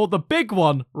challenges before the big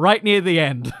one right near the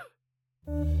end.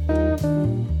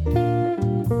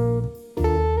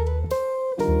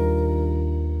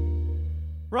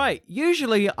 Right,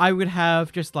 usually I would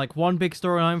have just like one big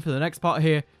storyline for the next part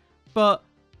here, but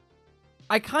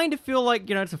I kind of feel like,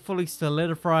 you know, to fully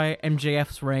solidify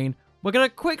MJF's reign, we're going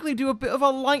to quickly do a bit of a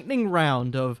lightning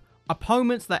round of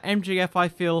opponents that MJF, I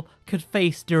feel, could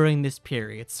face during this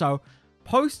period. So,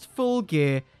 post Full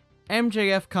Gear,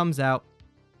 MJF comes out,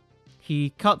 he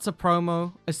cuts a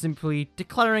promo, simply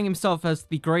declaring himself as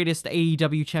the greatest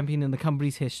AEW champion in the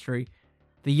company's history,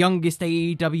 the youngest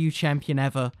AEW champion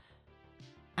ever,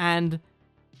 and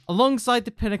alongside the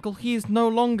Pinnacle, he is no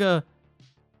longer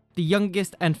the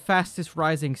youngest and fastest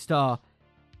rising star.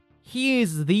 He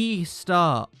is the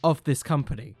star of this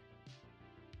company.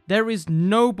 There is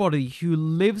nobody who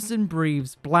lives and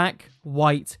breathes black,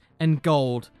 white, and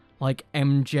gold like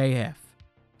MJF.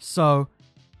 So,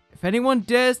 if anyone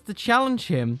dares to challenge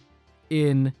him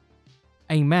in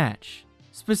a match,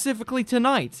 specifically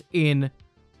tonight in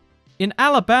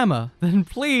Alabama, then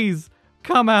please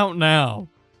come out now.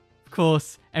 Of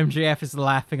course, MJF is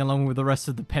laughing along with the rest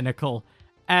of the Pinnacle.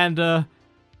 And,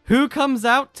 who comes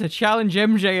out to challenge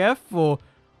MJF for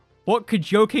what could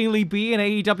jokingly be an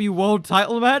AEW World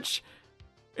title match?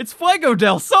 It's Fuego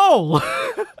del Sol!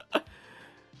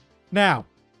 Now,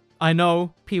 I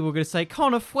know people are going to say,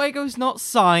 Connor, Fuego's not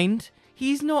signed.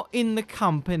 He's not in the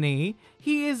company.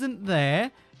 He isn't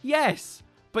there. Yes,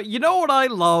 but you know what I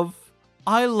love?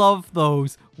 I love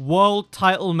those world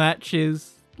title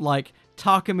matches like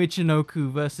Taka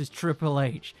Michinoku versus Triple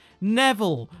H.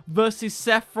 Neville versus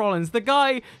Seth Rollins, the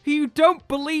guy who you don't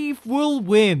believe will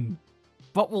win,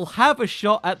 but will have a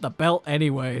shot at the belt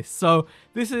anyway. So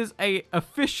this is a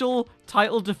official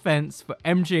title defense for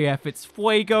MJF. It's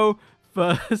Fuego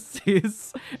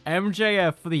versus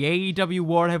MJF for the AEW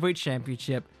World Heavyweight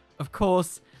Championship. Of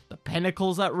course, the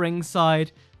Pinnacle's at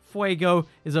ringside. Fuego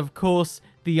is, of course,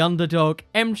 the underdog.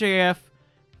 MJF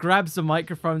grabs the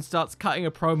microphone, starts cutting a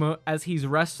promo as he's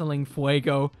wrestling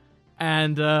Fuego.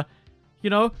 And, you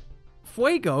know,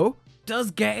 Fuego does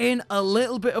get in a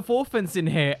little bit of offense in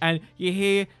here. And you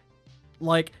hear,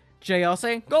 like, JR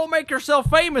saying, "Go make yourself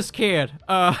famous, kid.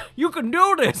 You can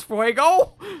do this,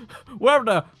 Fuego." Wherever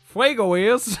the Fuego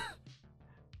is.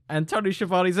 And Tony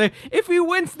Schiavone saying, if he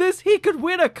wins this, he could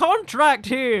win a contract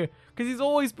here. Because he's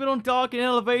always been on Dark and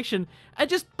Elevation. And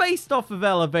just based off of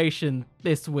Elevation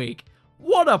this week.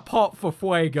 What a pop for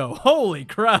Fuego. Holy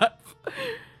crap.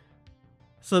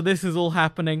 So this is all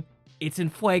happening. It's in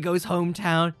Fuego's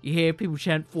hometown. You hear people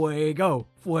chant, Fuego,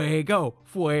 Fuego,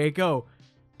 Fuego.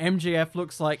 MJF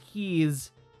looks like he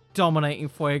is dominating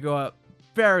Fuego at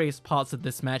various parts of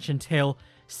this match until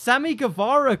Sammy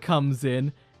Guevara comes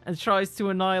in and tries to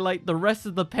annihilate the rest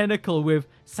of the Pinnacle with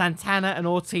Santana and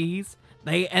Ortiz.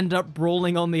 They end up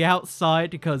brawling on the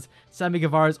outside because Sammy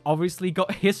Guevara's obviously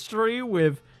got history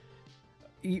with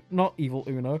not Evil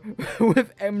Uno,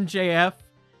 with MJF,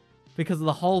 because of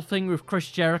the whole thing with Chris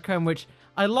Jericho, in which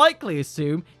I likely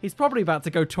assume he's probably about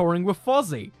to go touring with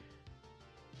Fozzy.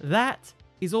 That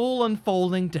is all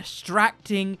unfolding,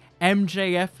 distracting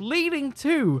MJF, leading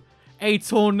to a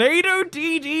Tornado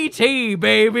DDT,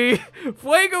 baby!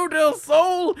 Fuego del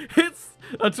Sol! It's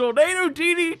a Tornado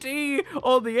DDT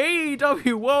on the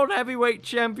AEW World Heavyweight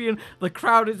Champion. The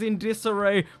crowd is in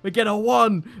disarray. We get a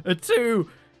 1, a 2.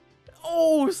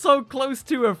 Oh, so close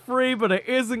to a 3, but it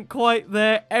isn't quite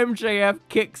there. MJF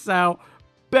kicks out.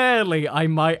 Barely, I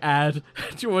might add,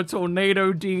 to a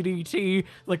Tornado DDT.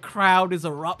 The crowd is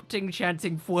erupting,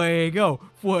 chanting, Fuego,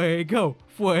 Fuego,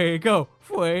 Fuego,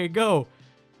 Fuego.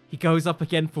 He goes up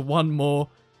again for one more,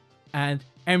 and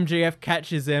MJF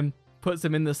catches him, puts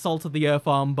him in the Salt of the Earth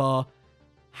armbar,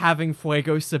 having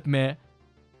Fuego submit.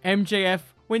 MJF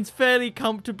wins fairly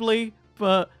comfortably,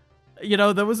 but, you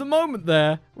know, there was a moment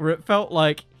there where it felt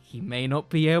like he may not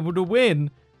be able to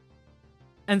win.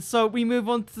 And so we move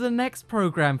on to the next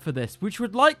program for this, which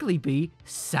would likely be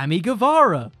Sammy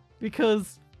Guevara.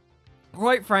 Because,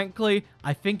 quite frankly,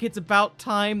 I think it's about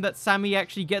time that Sammy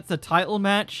actually gets a title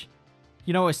match.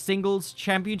 You know, a singles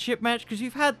championship match. Because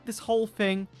you've had this whole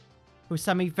thing with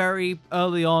Sammy very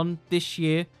early on this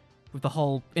year, with the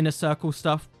whole Inner Circle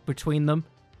stuff between them,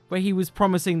 where he was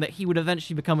promising that he would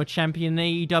eventually become a champion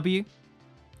in AEW.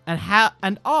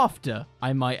 And after,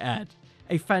 I might add,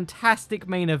 a fantastic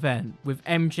main event with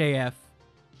MJF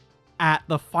at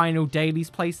the final Daily's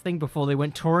Place thing before they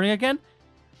went touring again.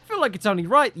 I feel like it's only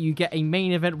right that you get a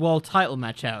main event world title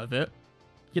match out of it.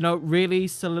 You know, really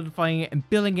solidifying it and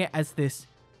billing it as this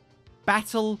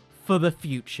battle for the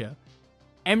future.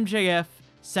 MJF,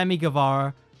 Sammy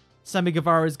Guevara. Sammy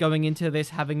Guevara is going into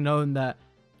this having known that,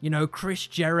 you know, Chris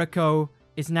Jericho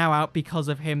is now out because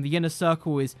of him. The Inner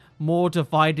Circle is more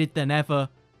divided than ever.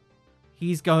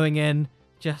 He's going in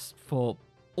just for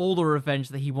all the revenge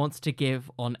that he wants to give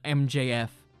on MJF.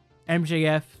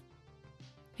 MJF,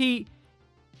 he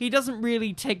doesn't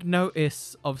really take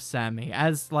notice of Sammy.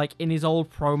 As, like, in his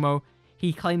old promo,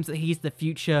 he claims that he's the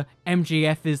future,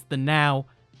 MJF is the now.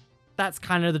 That's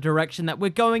kind of the direction that we're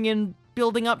going in,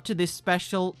 building up to this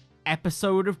special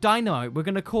episode of Dynamite. We're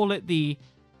gonna call it the...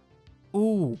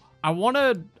 Ooh, I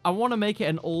wanna make it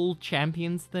an all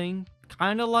champions thing.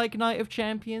 Kind of like Night of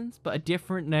Champions, but a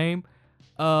different name.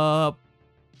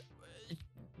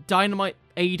 Dynamite,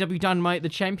 AEW Dynamite, the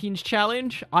Champions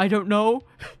Challenge? I don't know.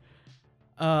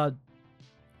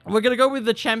 We're gonna go with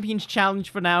the Champions Challenge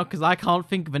for now, because I can't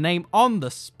think of a name on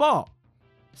the spot.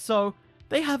 So,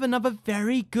 they have another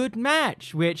very good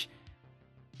match, which,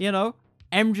 you know,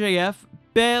 MJF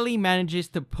barely manages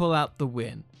to pull out the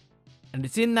win. And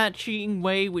it's in that cheating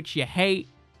way, which you hate,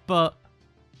 but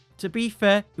to be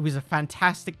fair, it was a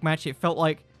fantastic match. It felt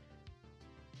like,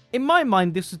 in my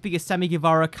mind, this would be a Sammy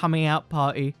Guevara coming out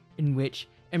party in which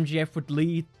MJF would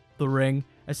lead the ring,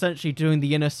 essentially doing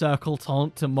the Inner Circle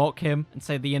taunt to mock him and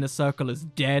say the Inner Circle is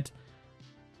dead.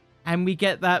 And we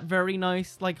get that very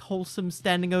nice, like, wholesome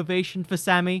standing ovation for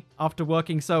Sammy after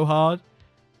working so hard.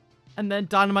 And then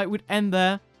Dynamite would end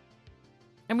there.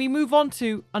 And we move on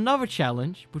to another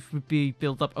challenge, which would be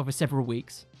built up over several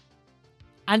weeks.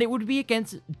 And it would be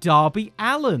against Darby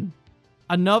Allin.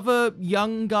 Another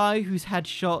young guy who's had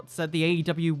shots at the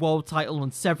AEW World title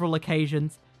on several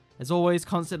occasions. As always,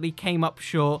 constantly came up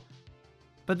short.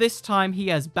 But this time he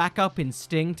has backup in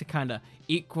Sting to kind of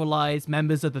equalize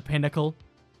members of the Pinnacle.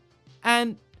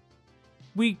 And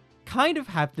we kind of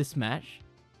have this match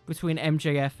between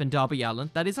MJF and Darby Allin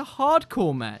that is a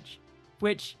hardcore match,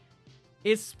 which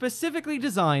is specifically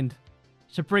designed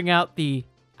to bring out the,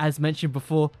 as mentioned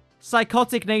before,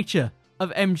 psychotic nature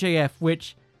of MJF,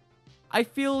 which I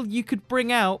feel you could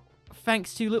bring out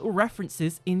thanks to little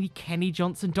references in the Kenny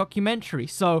Johnson documentary.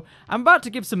 So I'm about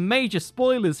to give some major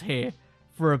spoilers here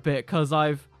for a bit, because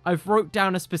I've wrote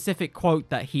down a specific quote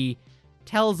that he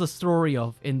tells a story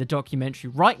of in the documentary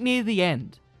right near the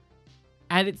end.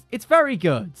 And it's very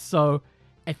good. So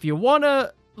if you want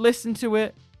to listen to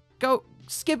it, go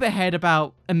skip ahead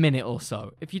about a minute or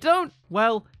so. If you don't,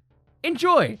 well,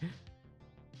 enjoy.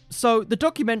 So the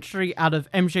documentary, out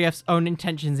of MJF's own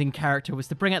intentions in character, was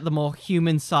to bring out the more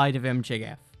human side of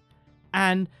MJF.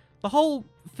 And the whole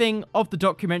thing of the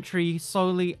documentary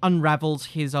slowly unravels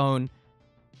his own,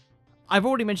 I've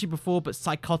already mentioned before, but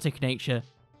psychotic nature,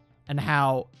 and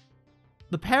how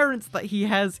the parents that he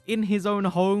has in his own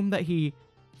home that he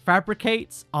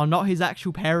fabricates are not his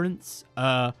actual parents.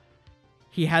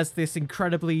 He has this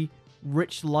incredibly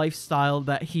rich lifestyle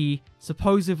that he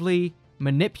supposedly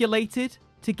manipulated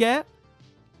to get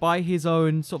by his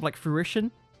own sort of like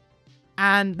fruition.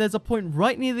 And there's a point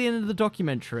right near the end of the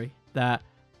documentary that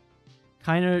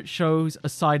kind of shows a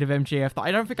side of MJF that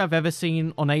I don't think I've ever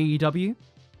seen on AEW.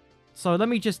 So let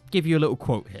me just give you a little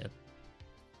quote here.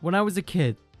 When I was a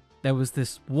kid, there was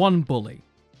this one bully,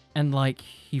 and like,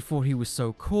 he thought he was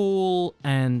so cool,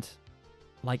 and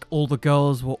like all the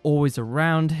girls were always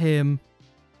around him,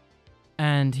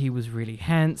 and he was really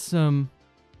handsome,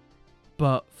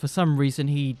 but for some reason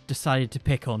he decided to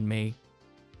pick on me.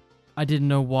 I didn't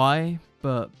know why,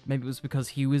 but maybe it was because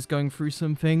he was going through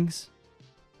some things.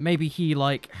 Maybe he,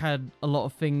 like, had a lot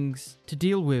of things to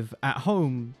deal with at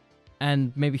home,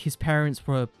 and maybe his parents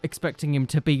were expecting him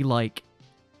to be, like,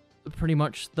 pretty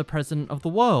much the president of the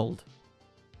world.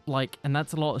 Like, and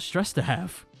that's a lot of stress to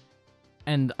have.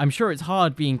 And I'm sure it's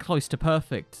hard being close to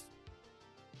perfect.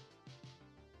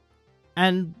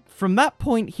 And from that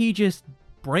point, he just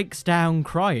breaks down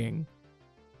crying.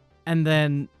 And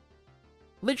then,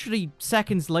 literally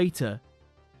seconds later,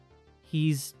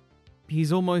 he's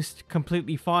almost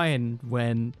completely fine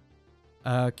when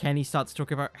Kenny starts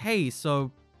talking about, hey,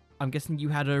 so I'm guessing you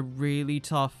had a really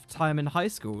tough time in high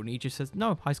school. And he just says,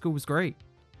 no, high school was great.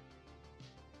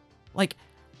 Like,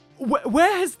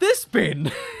 where has this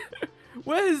been?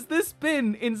 Where has this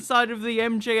been inside of the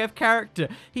MJF character?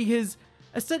 He has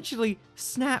essentially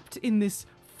snapped in this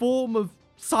form of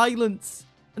silence,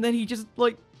 and then he just,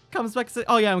 like, comes back and says,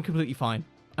 oh yeah, I'm completely fine.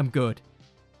 I'm good.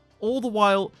 All the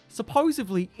while,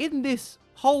 supposedly, in this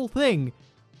whole thing,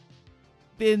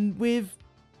 been with,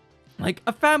 like,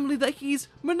 a family that he's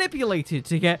manipulated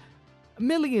to get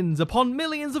millions upon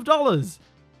millions of dollars.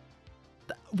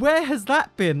 Where has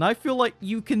that been? I feel like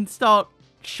you can start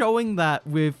showing that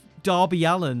with Darby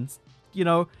Allin, you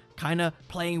know, kind of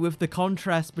playing with the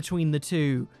contrast between the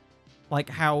two. Like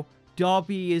how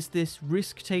Darby is this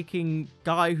risk-taking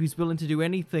guy who's willing to do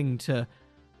anything to,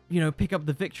 you know, pick up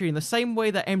the victory in the same way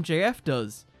that MJF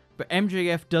does. But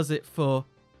MJF does it for,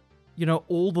 you know,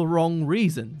 all the wrong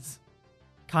reasons.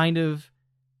 Kind of,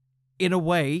 in a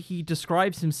way, he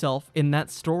describes himself in that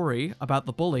story about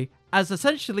the bully as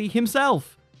essentially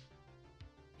himself.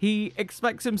 He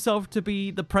expects himself to be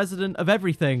the president of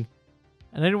everything,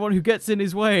 and anyone who gets in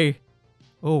his way,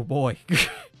 oh boy.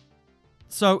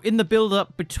 So in the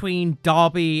build-up between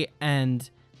Darby and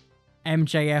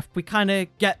MJF, we kind of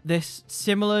get this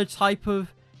similar type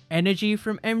of energy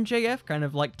from MJF, kind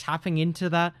of like tapping into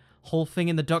that whole thing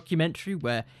in the documentary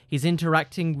where he's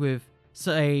interacting with,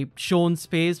 say, Shawn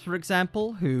Spears, for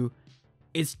example, who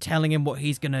is telling him what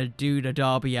he's gonna do to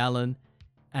Darby Allin,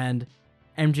 and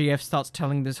MJF starts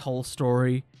telling this whole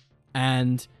story,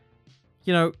 and,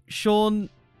 you know, Shawn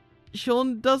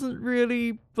doesn't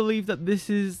really believe that this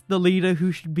is the leader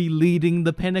who should be leading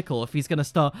the Pinnacle if he's gonna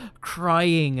start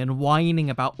crying and whining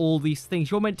about all these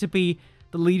things. You're meant to be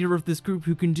the leader of this group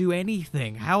who can do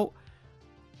anything. How?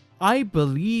 I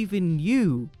believe in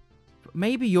you. But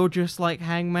maybe you're just like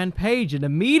Hangman Page, and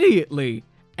immediately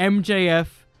MJF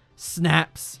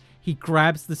snaps. He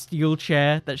grabs the steel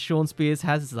chair that Shawn Spears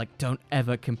has. It's like, don't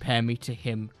ever compare me to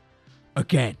him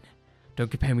again. Don't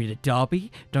compare me to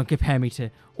Darby. Don't compare me to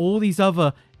all these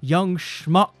other young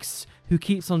schmucks who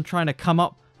keeps on trying to come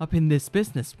up in this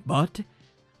business. But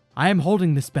I am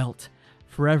holding this belt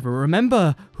forever.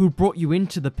 Remember who brought you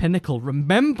into the Pinnacle.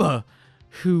 Remember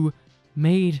who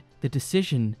made the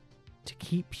decision to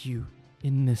keep you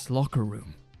in this locker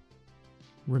room.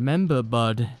 Remember,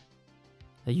 bud,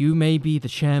 that you may be the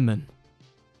chairman,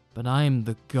 but I am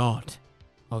the god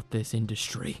of this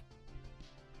industry.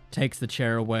 Takes the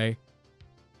chair away.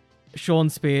 Shawn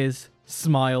Spears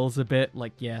smiles a bit,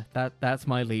 like, yeah, that's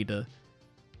my leader.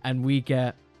 And we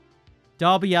get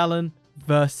Darby Allin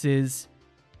versus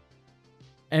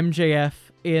MJF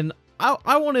in,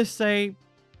 I want to say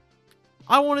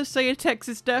a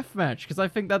Texas death match, because I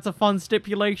think that's a fun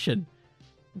stipulation.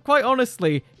 Quite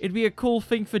honestly, it'd be a cool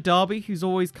thing for Darby, who's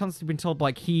always constantly been told,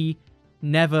 like, he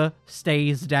never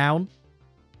stays down.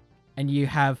 And you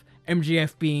have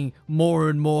MJF being more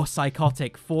and more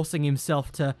psychotic, forcing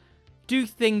himself to do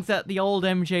things that the old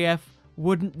MJF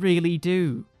wouldn't really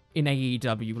do in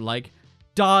AEW, like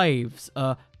dives,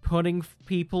 putting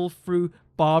people through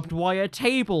barbed wire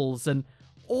tables, and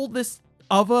all this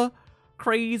other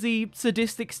crazy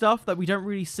sadistic stuff that we don't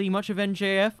really see much of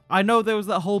MJF. I know there was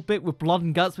that whole bit with blood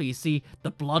and guts where you see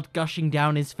the blood gushing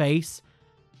down his face.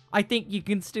 I think you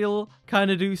can still kind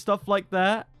of do stuff like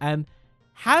that and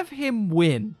have him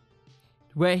win,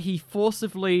 where he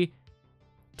forcibly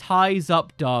ties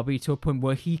up Darby to a point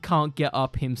where he can't get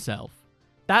up himself.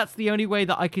 That's the only way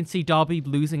that I can see Darby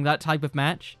losing that type of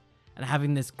match and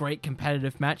having this great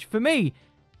competitive match. For me,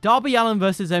 Darby Allin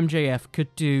versus MJF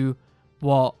could do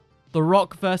what The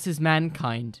Rock versus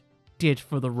Mankind did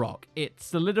for The Rock. It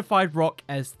solidified Rock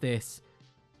as this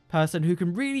person who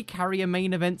can really carry a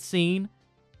main event scene,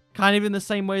 kind of in the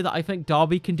same way that I think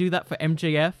Darby can do that for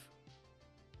MJF.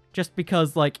 Just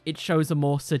because, like, it shows a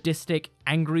more sadistic,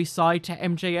 angry side to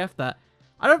MJF that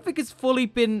I don't think it's fully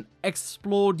been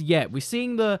explored yet. We're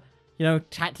seeing the,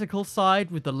 tactical side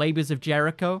with the labors of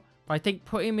Jericho, but I think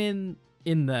putting him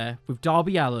in there with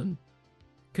Darby Allin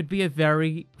could be a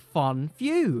very fun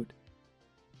feud.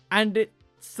 And it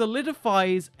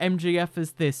solidifies MJF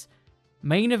as this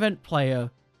main event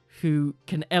player who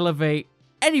can elevate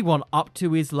anyone up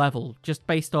to his level just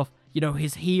based off,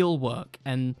 his heel work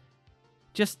and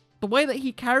just the way that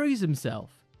he carries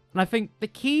himself. And I think the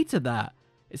key to that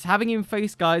is having him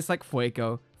face guys like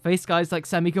Fuego, face guys like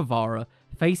Sammy Guevara,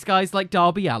 face guys like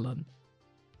Darby Allin,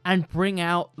 and bring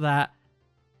out that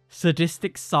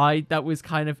sadistic side that was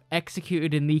kind of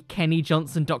executed in the Kenny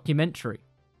Johnson documentary.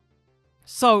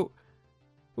 So,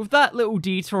 with that little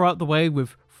detour out the way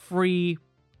with 3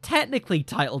 technically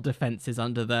title defenses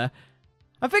under there,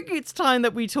 I think it's time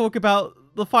that we talk about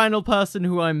the final person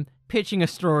who I'm pitching a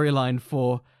storyline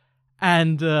for.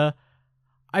 And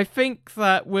I think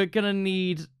that we're gonna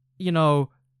need,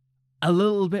 a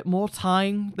little bit more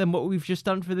time than what we've just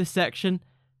done for this section.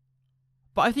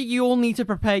 But I think you all need to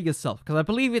prepare yourself, because I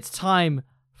believe it's time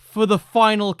for the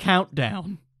final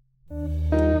countdown.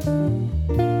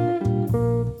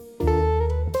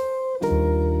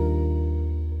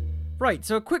 Right,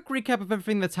 so a quick recap of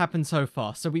everything that's happened so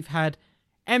far. So we've had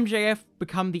MJF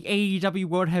become the AEW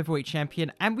World Heavyweight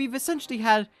Champion, and we've essentially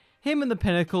had him and the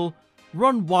Pinnacle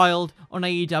run wild on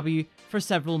AEW for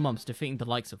several months, defeating the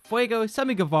likes of Fuego,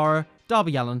 Sammy Guevara,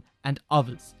 Darby Allin, and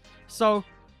others. So,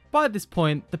 by this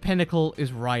point, the Pinnacle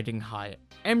is riding high.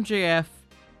 MJF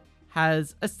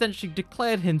has essentially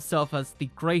declared himself as the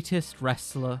greatest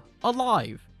wrestler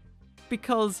alive,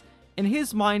 because in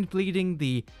his mind, bleeding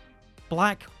the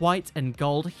black, white, and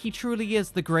gold, he truly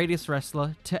is the greatest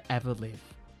wrestler to ever live.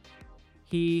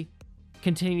 He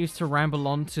continues to ramble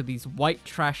on to these white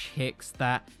trash hicks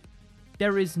that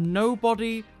there is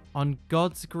nobody on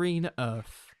God's green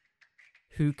earth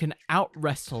who can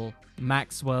out-wrestle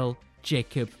Maxwell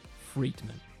Jacob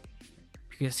Friedman.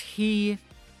 Because he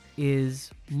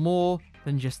is more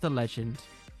than just a legend.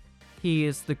 He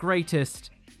is the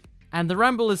greatest, and the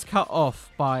ramble is cut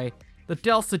off by the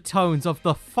dulcet tones of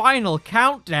the final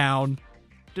countdown.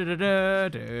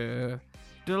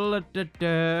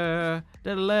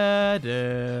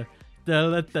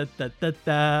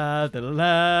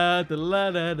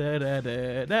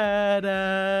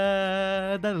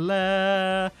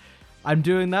 I'm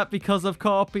doing that because of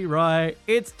copyright.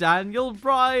 It's Daniel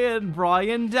Bryan,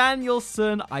 Bryan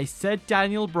Danielson. I said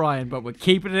Daniel Bryan, but we're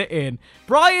keeping it in.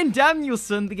 Bryan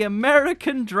Danielson, the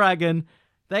American Dragon.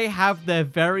 They have their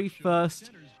very first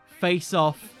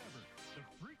face-off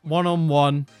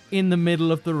one-on-one in the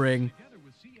middle of the ring.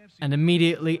 And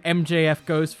immediately MJF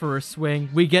goes for a swing.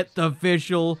 We get the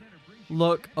visual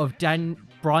look of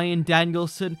Bryan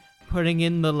Danielson putting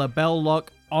in the LeBell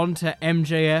Lock onto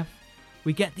MJF.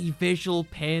 We get the visual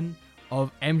pin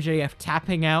of MJF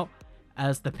tapping out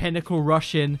as the Pinnacle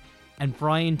rush in, and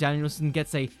Bryan Danielson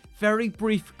gets a very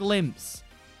brief glimpse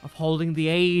of holding the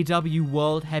AEW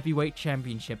World Heavyweight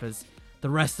Championship as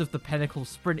the rest of the Pinnacle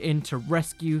sprint in to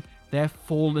rescue their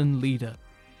fallen leader.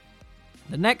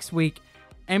 The next week,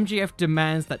 MJF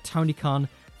demands that Tony Khan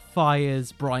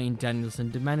fires Bryan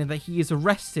Danielson, demanding that he is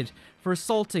arrested for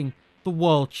assaulting the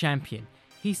world champion.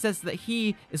 He says that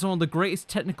he is one of the greatest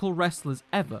technical wrestlers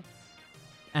ever,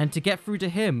 and to get through to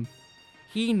him,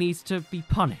 he needs to be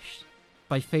punished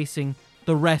by facing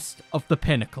the rest of the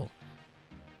Pinnacle.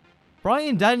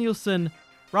 Bryan Danielson,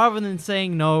 rather than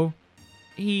saying no,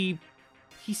 he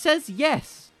says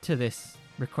yes to this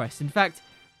request. In fact,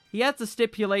 he adds a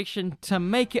stipulation to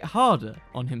make it harder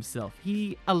on himself.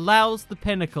 He allows the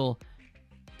Pinnacle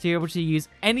to be able to use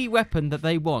any weapon that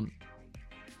they want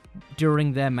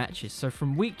during their matches. So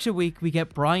from week to week, we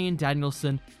get Bryan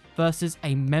Danielson versus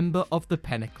a member of the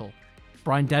Pinnacle.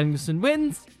 Bryan Danielson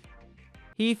wins.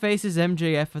 He faces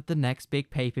MJF at the next big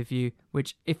pay-per-view,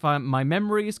 which, if my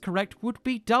memory is correct, would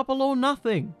be Double or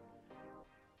Nothing.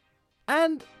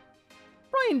 And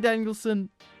Bryan Danielson,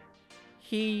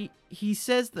 he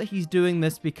says that he's doing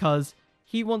this because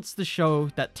he wants to show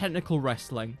that technical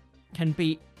wrestling can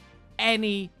beat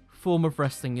any form of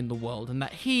wrestling in the world, and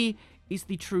that he is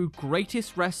the true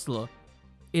greatest wrestler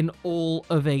in all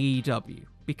of AEW.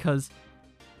 Because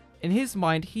in his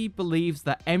mind, he believes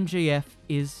that MJF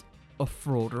is a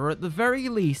fraud, or at the very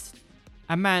least,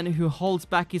 a man who holds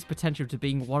back his potential to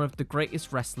being one of the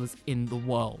greatest wrestlers in the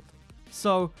world.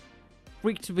 So,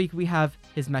 week to week, we have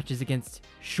his matches against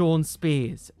Shawn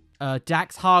Spears,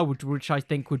 Dax Harwood, which I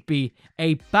think would be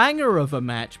a banger of a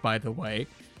match, by the way,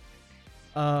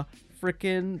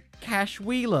 frickin' Cash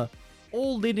Wheeler,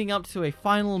 all leading up to a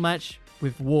final match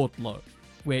with Wardlow,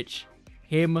 which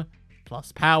him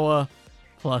plus power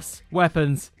plus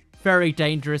weapons. Very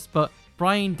dangerous, but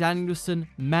Bryan Danielson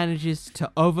manages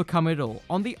to overcome it all.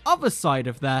 On the other side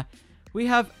of that, we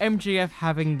have MJF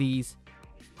having these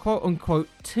quote-unquote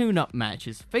tune-up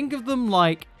matches. Think of them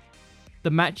like the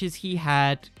matches he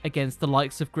had against the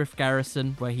likes of Griff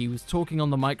Garrison, where he was talking on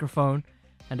the microphone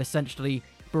and essentially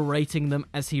berating them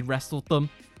as he wrestled them.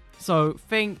 So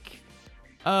think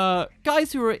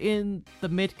guys who are in the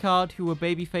mid-card who are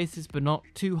babyfaces but not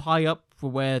too high up for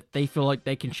where they feel like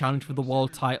they can challenge for the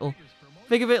world title.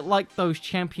 Think of it like those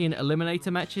champion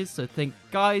eliminator matches. So think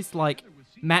guys like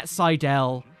Matt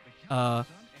Sydal,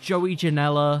 Joey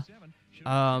Janela.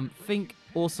 Think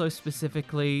also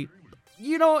specifically,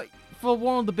 for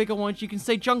one of the bigger ones, you can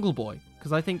say Jungle Boy,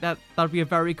 because I think that'd be a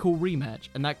very cool rematch,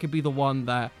 and that could be the one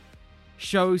that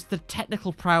shows the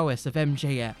technical prowess of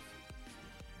MJF.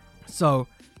 So,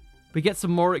 we get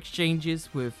some more exchanges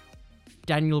with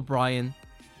Daniel Bryan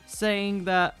saying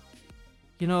that,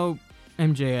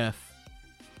 MJF,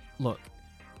 look,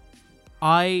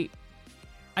 I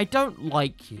don't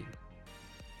like you,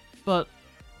 but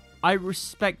I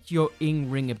respect your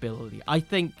in-ring ability. I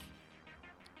think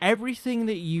everything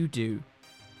that you do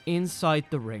inside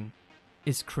the ring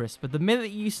is crisp. But the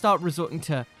minute you start resorting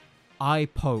to eye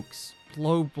pokes,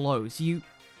 low blows, you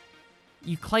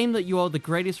claim that you are the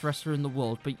greatest wrestler in the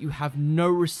world, but you have no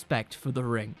respect for the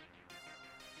ring.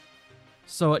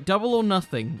 So at Double or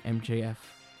Nothing, MJF,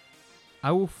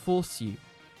 I will force you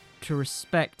to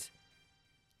respect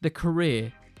the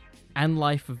career and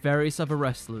life of various other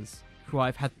wrestlers who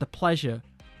I've had the pleasure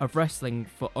of wrestling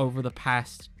for over the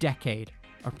past decade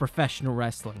of professional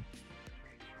wrestling.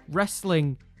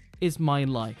 Wrestling is my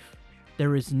life.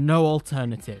 There is no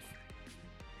alternative.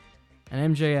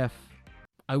 And MJF,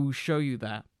 I will show you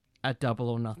that at Double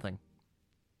or Nothing.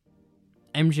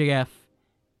 MJF,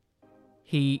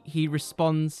 he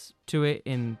responds to it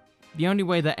in the only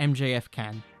way that MJF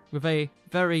can, with a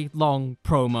very long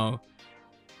promo,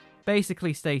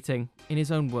 basically stating, in his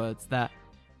own words, that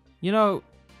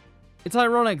it's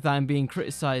ironic that I'm being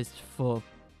criticized for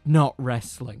not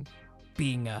wrestling,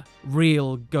 being a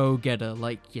real go-getter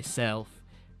like yourself,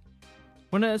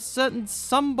 when a certain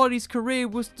somebody's career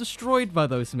was destroyed by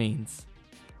those means.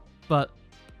 But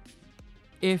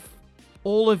if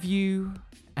all of you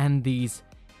and these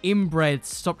inbreds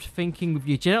stopped thinking with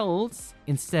your genitals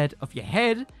instead of your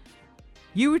head,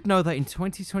 you would know that in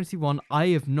 2021 I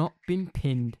have not been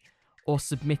pinned or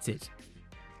submitted.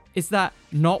 Is that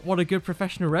not what a good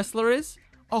professional wrestler is?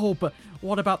 Oh, but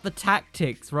what about the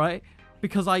tactics, right?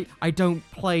 Because I don't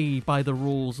play by the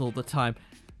rules all the time.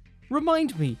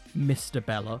 Remind me, Mr.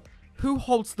 Bella, who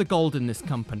holds the gold in this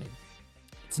company?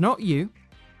 It's not you.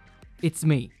 It's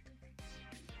me.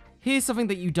 Here's something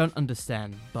that you don't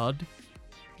understand, bud.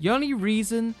 The only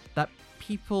reason that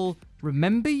people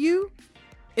remember you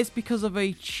is because of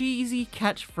a cheesy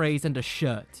catchphrase and a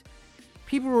shirt.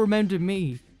 People remember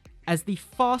me as the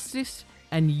fastest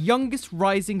and youngest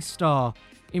rising star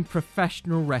in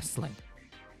professional wrestling.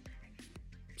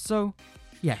 So,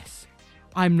 yes,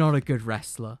 I'm not a good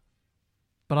wrestler,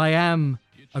 but I am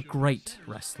a great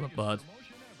wrestler, bud.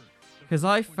 Because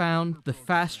I found the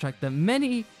fast track that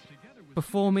many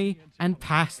before me and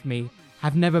past me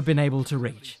have never been able to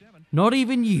reach. Not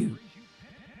even you.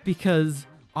 Because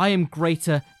I am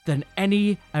greater than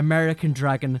any American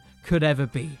Dragon could ever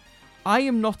be. I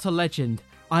am not a legend,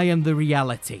 I am the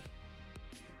reality.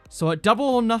 So at Double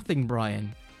or Nothing,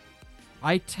 Bryan,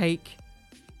 I take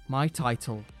my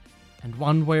title, and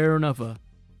one way or another,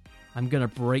 I'm gonna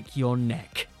break your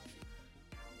neck.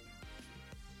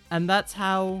 And that's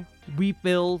how we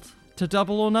build to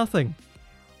Double or Nothing.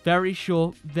 Very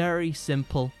short, very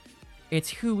simple.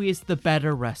 It's who is the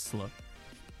better wrestler.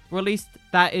 Or at least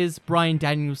that is Bryan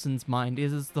Danielson's mind.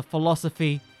 It is the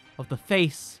philosophy of the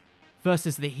face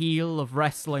versus the heel of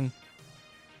wrestling.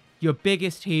 Your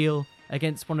biggest heel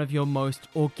against one of your most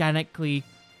organically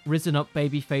risen up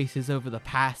baby faces over the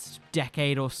past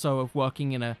decade or so of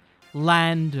working in a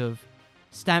land of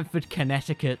Stamford,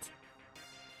 Connecticut.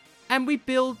 And we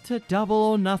build to Double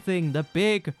or Nothing, the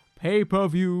big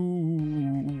pay-per-view.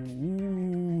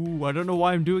 Ooh, I don't know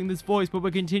why I'm doing this voice, but we're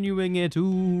continuing it.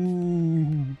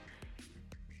 Ooh.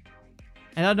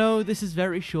 And I know this is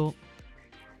very short,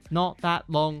 not that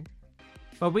long,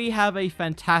 but we have a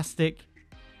fantastic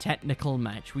technical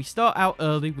match. We start out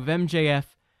early with MJF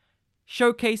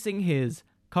showcasing his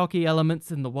cocky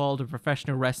elements in the world of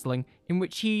professional wrestling, in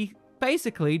which he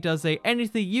basically does a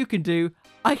anything you can do,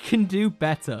 I can do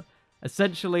better.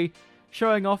 Essentially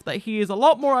showing off that he is a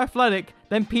lot more athletic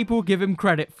than people give him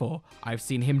credit for. I've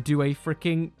seen him do a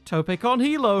freaking tope con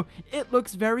hilo. It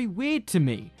looks very weird to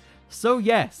me. So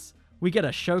yes, we get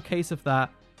a showcase of that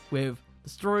with the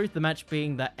story of the match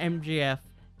being that MJF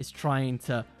is trying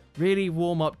to really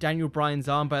warm up Daniel Bryan's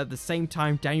arm, but at the same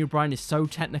time, Daniel Bryan is so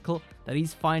technical that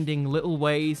he's finding little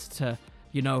ways to,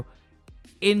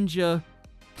 injure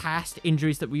past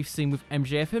injuries that we've seen with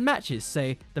MJF in matches.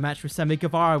 Say, the match with Sammy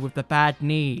Guevara with the bad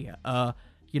knee,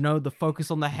 the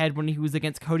focus on the head when he was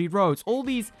against Cody Rhodes. All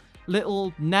these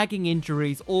little nagging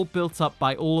injuries all built up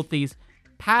by all of these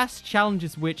past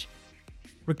challenges which,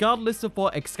 regardless of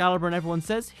what Excalibur and everyone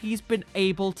says, he's been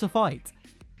able to fight.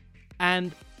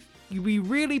 And we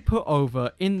really put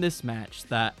over in this match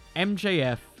that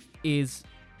MJF is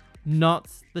not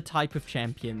the type of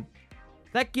champion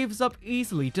that gives up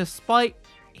easily, despite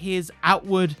his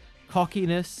outward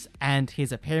cockiness and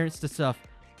his appearance to stuff.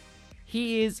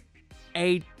 He is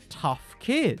a tough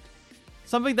kid.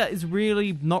 Something that is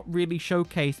really not really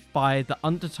showcased by the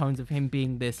undertones of him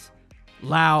being this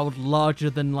loud,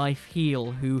 larger-than-life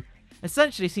heel who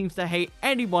essentially seems to hate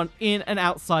anyone in and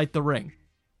outside the ring.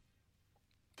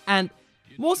 And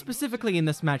more specifically in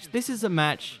this match, this is a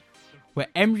match where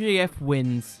MJF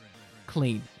wins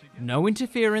clean. No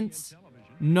interference,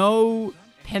 no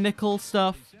Pinnacle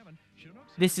stuff.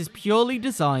 This is purely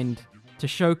designed to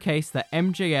showcase that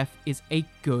MJF is a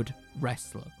good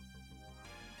wrestler.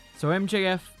 So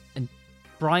MJF and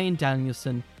Bryan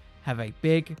Danielson have a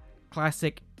big,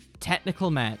 classic,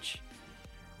 technical match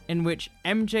in which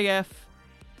MJF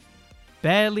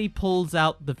barely pulls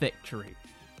out the victory.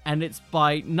 And it's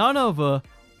by none other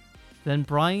than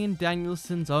Bryan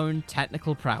Danielson's own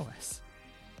technical prowess.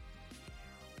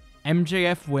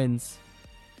 MJF wins.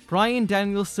 Bryan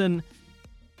Danielson,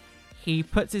 he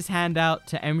puts his hand out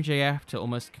to MJF to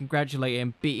almost congratulate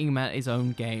him, beating him at his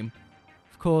own game.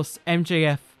 Of course,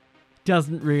 MJF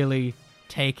doesn't really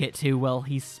take it too well.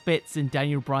 He spits in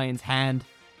Daniel Bryan's hand.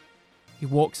 He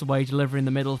walks away delivering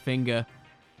the middle finger.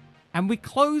 And we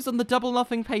close on the Double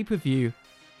Nothing pay-per-view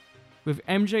with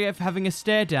MJF having a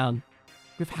stare down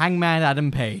with Hangman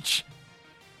Adam Page.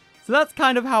 So that's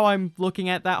kind of how I'm looking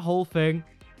at that whole thing.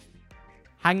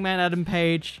 Hangman Adam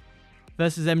Page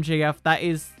versus MJF, that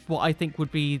is what I think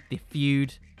would be the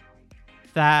feud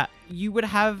that you would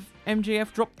have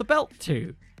MJF drop the belt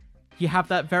to. You have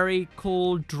that very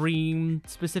cool dream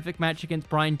specific match against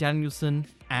Bryan Danielson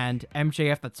and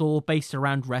MJF that's all based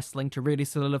around wrestling to really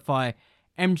solidify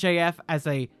MJF as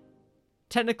a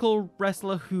technical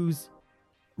wrestler who's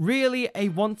really a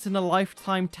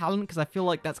once-in-a-lifetime talent, because I feel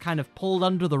like that's kind of pulled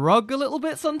under the rug a little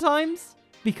bit sometimes.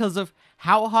 Because of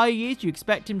how high he is, you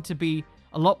expect him to be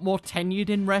a lot more tenured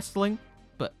in wrestling,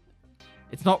 but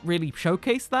it's not really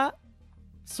showcased that.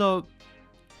 So,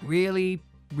 really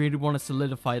want to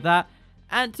solidify that.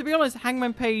 And to be honest,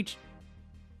 Hangman Page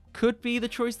could be the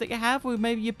choice that you have, or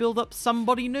maybe you build up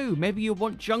somebody new. Maybe you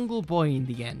want Jungle Boy in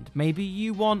the end. Maybe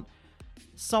you want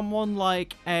someone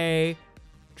like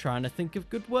trying to think of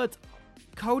good words,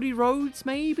 Cody Rhodes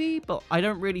maybe, but I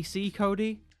don't really see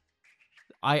Cody.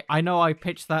 I know I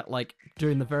pitched that like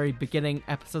during the very beginning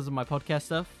episodes of my podcast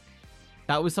stuff.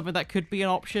 That was something that could be an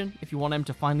option if you want him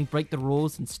to finally break the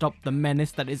rules and stop the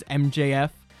menace that is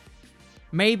MJF.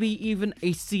 Maybe even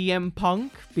a CM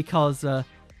Punk, because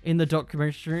in the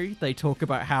documentary they talk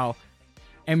about how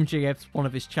MJF's one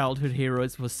of his childhood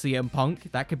heroes was CM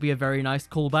Punk. That could be a very nice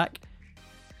callback.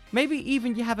 Maybe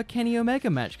even you have a Kenny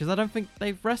Omega match, because I don't think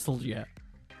they've wrestled yet.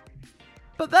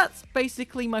 But that's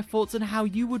basically my thoughts on how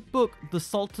you would book the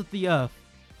Salt of the Earth,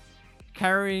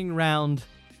 carrying around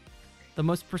the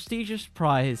most prestigious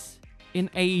prize in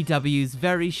AEW's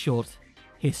very short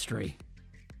history.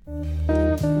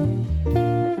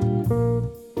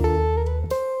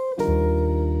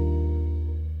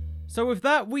 So with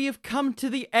that, we have come to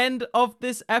the end of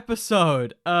this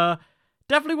episode.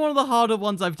 Definitely one of the harder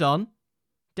ones I've done.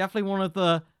 Definitely one of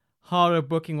the harder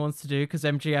booking ones to do, because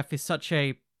MJF is such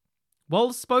a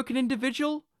well-spoken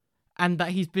individual, and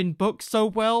that he's been booked so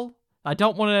well. I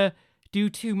don't want to do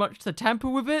too much to tamper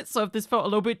with it, so if this felt a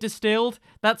little bit distilled,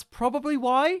 that's probably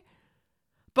why.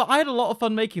 But I had a lot of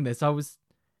fun making this.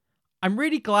 I'm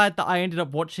really glad that I ended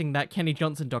up watching that Kenny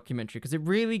Johnson documentary, because it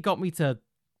really got me to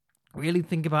really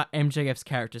think about MJF's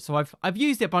character. So I've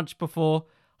used it a bunch before.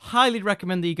 Highly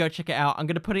recommend that you go check it out. I'm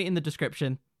going to put it in the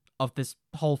description of this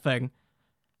whole thing.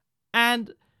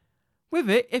 And with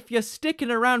it, if you're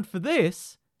sticking around for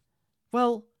this,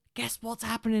 well, guess what's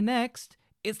happening next?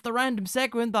 It's the random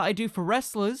segment that I do for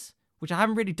wrestlers, which I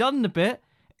haven't really done in a bit.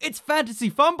 It's Fantasy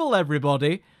Fumble,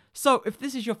 everybody! So, if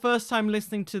this is your first time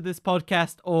listening to this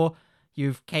podcast, or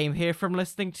you've came here from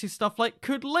listening to stuff like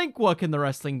Could Link work in the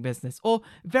wrestling business, or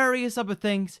various other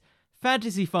things,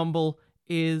 Fantasy Fumble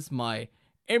is my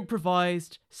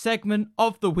improvised segment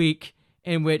of the week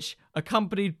in which,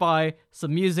 accompanied by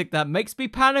some music that makes me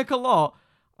panic a lot,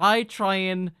 I try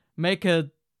and make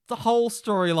the whole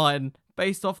storyline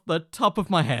based off the top of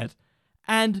my head.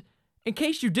 And in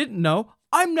case you didn't know,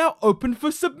 I'm now open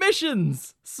for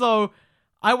submissions! So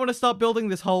I want to start building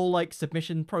this whole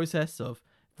submission process of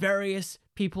various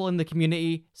people in the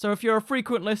community. So if you're a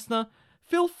frequent listener,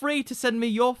 feel free to send me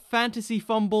your Fantasy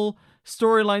Fumble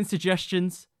storyline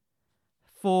suggestions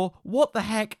for what the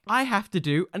heck I have to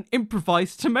do and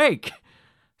improvise to make.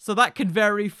 So that can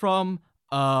vary from,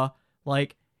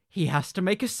 he has to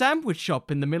make a sandwich shop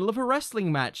in the middle of a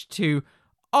wrestling match to,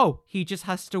 he just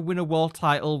has to win a world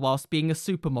title whilst being a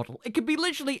supermodel. It could be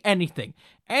literally anything.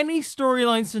 Any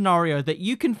storyline scenario that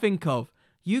you can think of,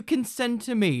 you can send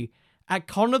to me at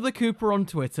Connor the Cooper on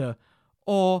Twitter,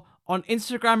 or on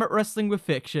Instagram at Wrestling with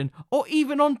Fiction, or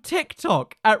even on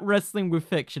TikTok at Wrestling with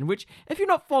Fiction, which, if you're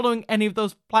not following any of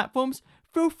those platforms,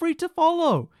 feel free to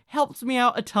follow. Helps me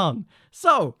out a ton.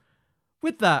 So,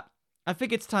 with that, I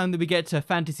think it's time that we get to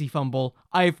Fantasy Fumble.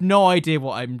 I have no idea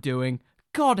what I'm doing.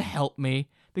 God help me,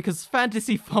 because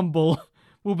Fantasy Fumble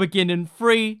will begin in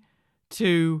 3,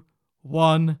 2,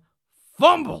 1,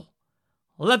 fumble!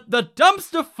 Let the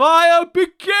dumpster fire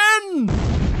begin!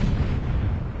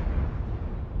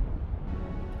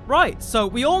 Right, so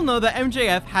we all know that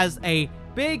MJF has a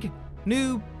big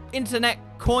new internet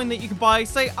coin that you can buy,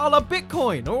 say a la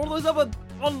Bitcoin or all those other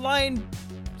online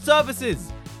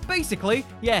services. Basically,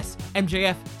 yes,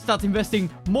 MJF starts investing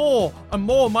more and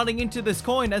more money into this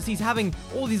coin as he's having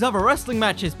all these other wrestling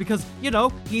matches because,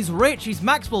 he's rich, he's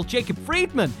Maxwell Jacob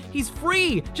Friedman, he's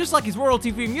free, just like his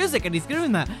royalty-free music, and he's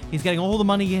doing that. He's getting all the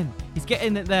money in, he's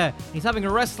getting it there, he's having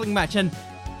a wrestling match, and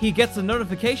he gets a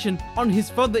notification on his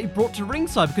phone that he brought to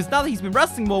ringside because now that he's been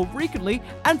wrestling more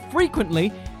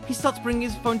frequently, he starts bringing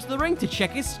his phone to the ring to check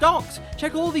his stocks,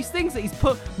 check all these things that he's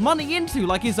put money into,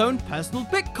 like his own personal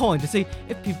Bitcoin, to see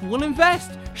if people will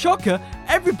invest. Shocker,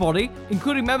 everybody,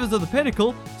 including members of the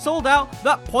Pinnacle, sold out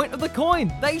that point of the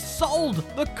coin. They sold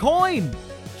the coin!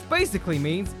 Which basically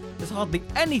means there's hardly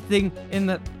anything in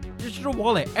the digital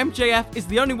wallet. MJF is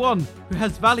the only one who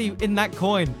has value in that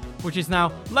coin, which is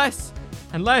now less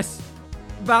and less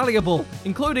valuable,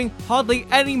 including hardly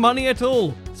any money at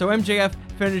all. So MJF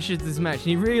finishes this match and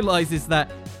he realizes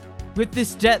that with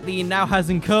this debt that he now has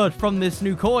incurred from this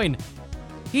new coin,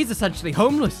 he's essentially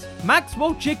homeless.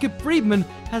 Maxwell Jacob Friedman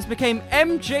has become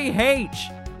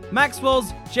MJH.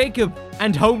 Maxwell's Jacob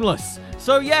and homeless.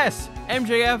 So yes,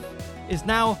 MJF is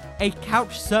now a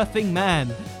couch surfing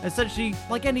man, essentially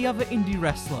like any other indie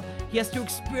wrestler. He has to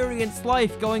experience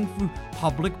life going through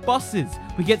public buses.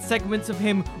 We get segments of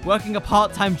him working a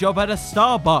part-time job at a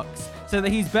Starbucks, so that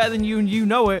he's better than you and you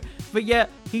know it, but yet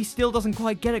he still doesn't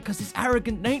quite get it because his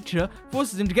arrogant nature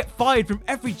forces him to get fired from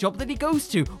every job that he goes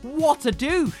to. What a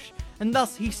douche! And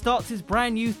thus he starts his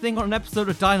brand new thing on an episode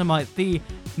of Dynamite, the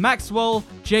Maxwell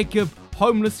Jacob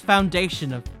Homeless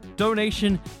Foundation, a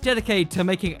donation dedicated to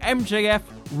making MJF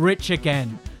rich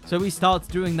again. So he starts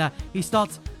doing that. He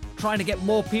starts trying to get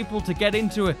more people to get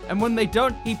into it, and when they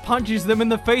don't, he punches them in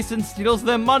the face and steals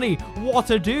their money. What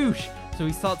a douche! So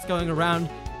he starts going around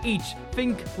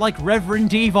think like Reverend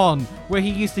Devon, where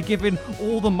he used to give in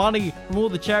all the money from all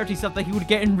the charity stuff that he would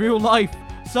get in real life.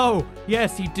 So,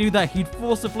 yes, he'd do that. He'd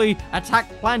forcibly attack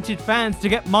planted fans to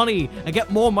get money and get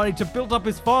more money to build up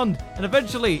his fund. And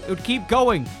eventually, it would keep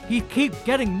going. He'd keep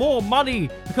getting more money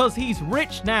because he's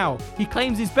rich now. He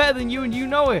claims he's better than you and you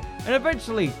know it. And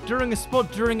eventually, during a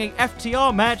spot during a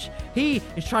FTR match, he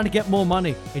is trying to get more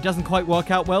money. It doesn't quite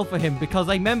work out well for him because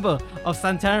a member of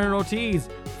Santana and Ortiz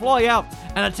fly out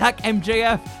and attack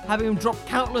MJF, having him drop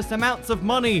countless amounts of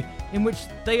money, in which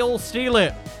they all steal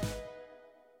it.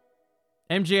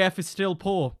 MJF is still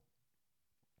poor.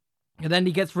 And then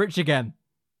he gets rich again.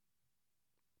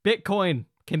 Bitcoin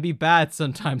can be bad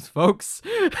sometimes, folks.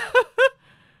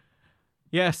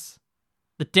 Yes,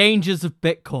 the dangers of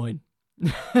Bitcoin.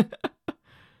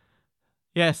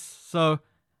 Yes, so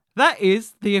that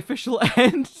is the official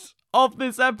end of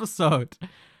this episode.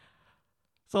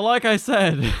 So like I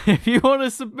said, if you want to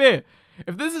submit,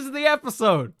 if this is the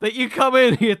episode that you come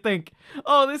in and you think,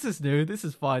 oh, this is new, this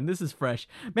is fine, this is fresh,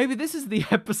 maybe this is the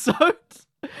episode,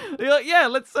 you're like, yeah,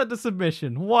 let's send a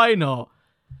submission, why not?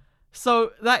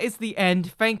 So that is the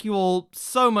end. Thank you all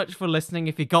so much for listening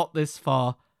if you got this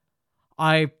far.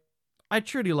 I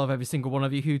truly love every single one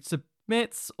of you who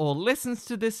submits or listens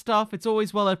to this stuff. It's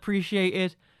always well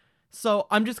appreciated. So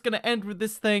I'm just going to end with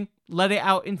this thing, let it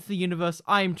out into the universe.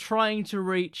 I am trying to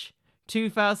reach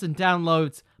 2,000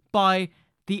 downloads by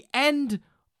the end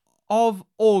of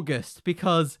August,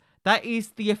 because that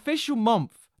is the official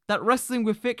month that Wrestling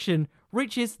with Fiction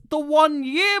reaches the 1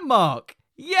 year mark.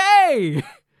 Yay!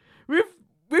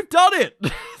 We've done it!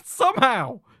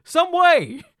 Somehow, some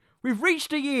way. We've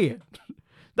reached a year.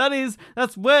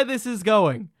 That's where this is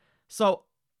going. So,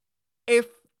 if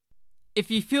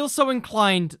you feel so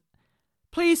inclined,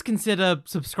 please consider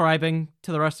subscribing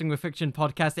to the Wrestling with Fiction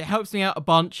podcast. It helps me out a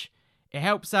bunch. It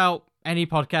helps out any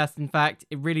podcast, in fact.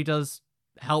 It really does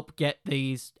help get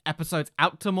these episodes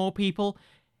out to more people.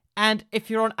 And if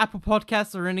you're on Apple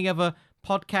Podcasts or any other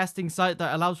podcasting site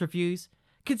that allows reviews,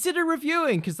 consider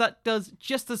reviewing, because that does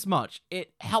just as much.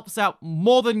 It helps out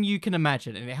more than you can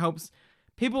imagine, and it helps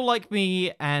people like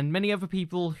me and many other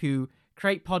people who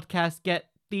create podcasts get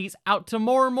these out to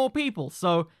more and more people.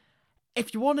 So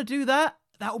if you want to do that,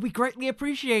 that will be greatly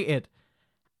appreciated.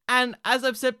 And as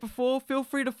I've said before, feel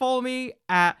free to follow me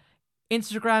at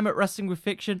Instagram at Wrestling with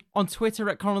Fiction, on Twitter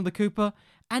at Conor the Cooper,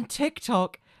 and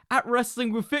TikTok at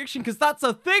Wrestling with Fiction, because that's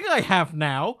a thing I have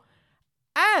now.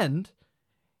 And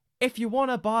if you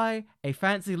want to buy a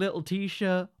fancy little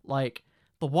t-shirt, like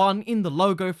the one in the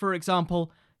logo, for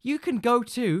example, you can go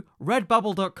to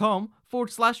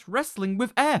redbubble.com/wrestling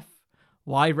with F.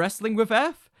 Why Wrestling with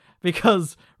F?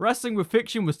 Because Wrestling with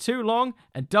Fiction was too long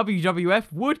and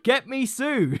WWF would get me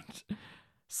sued.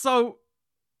 So,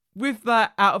 with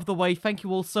that out of the way, thank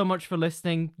you all so much for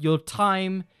listening. Your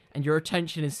time and your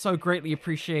attention is so greatly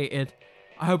appreciated.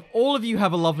 I hope all of you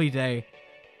have a lovely day.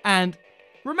 And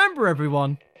remember,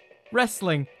 everyone,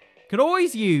 wrestling could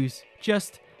always use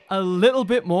just a little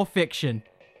bit more fiction.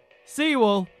 See you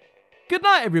all. Good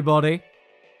night, everybody.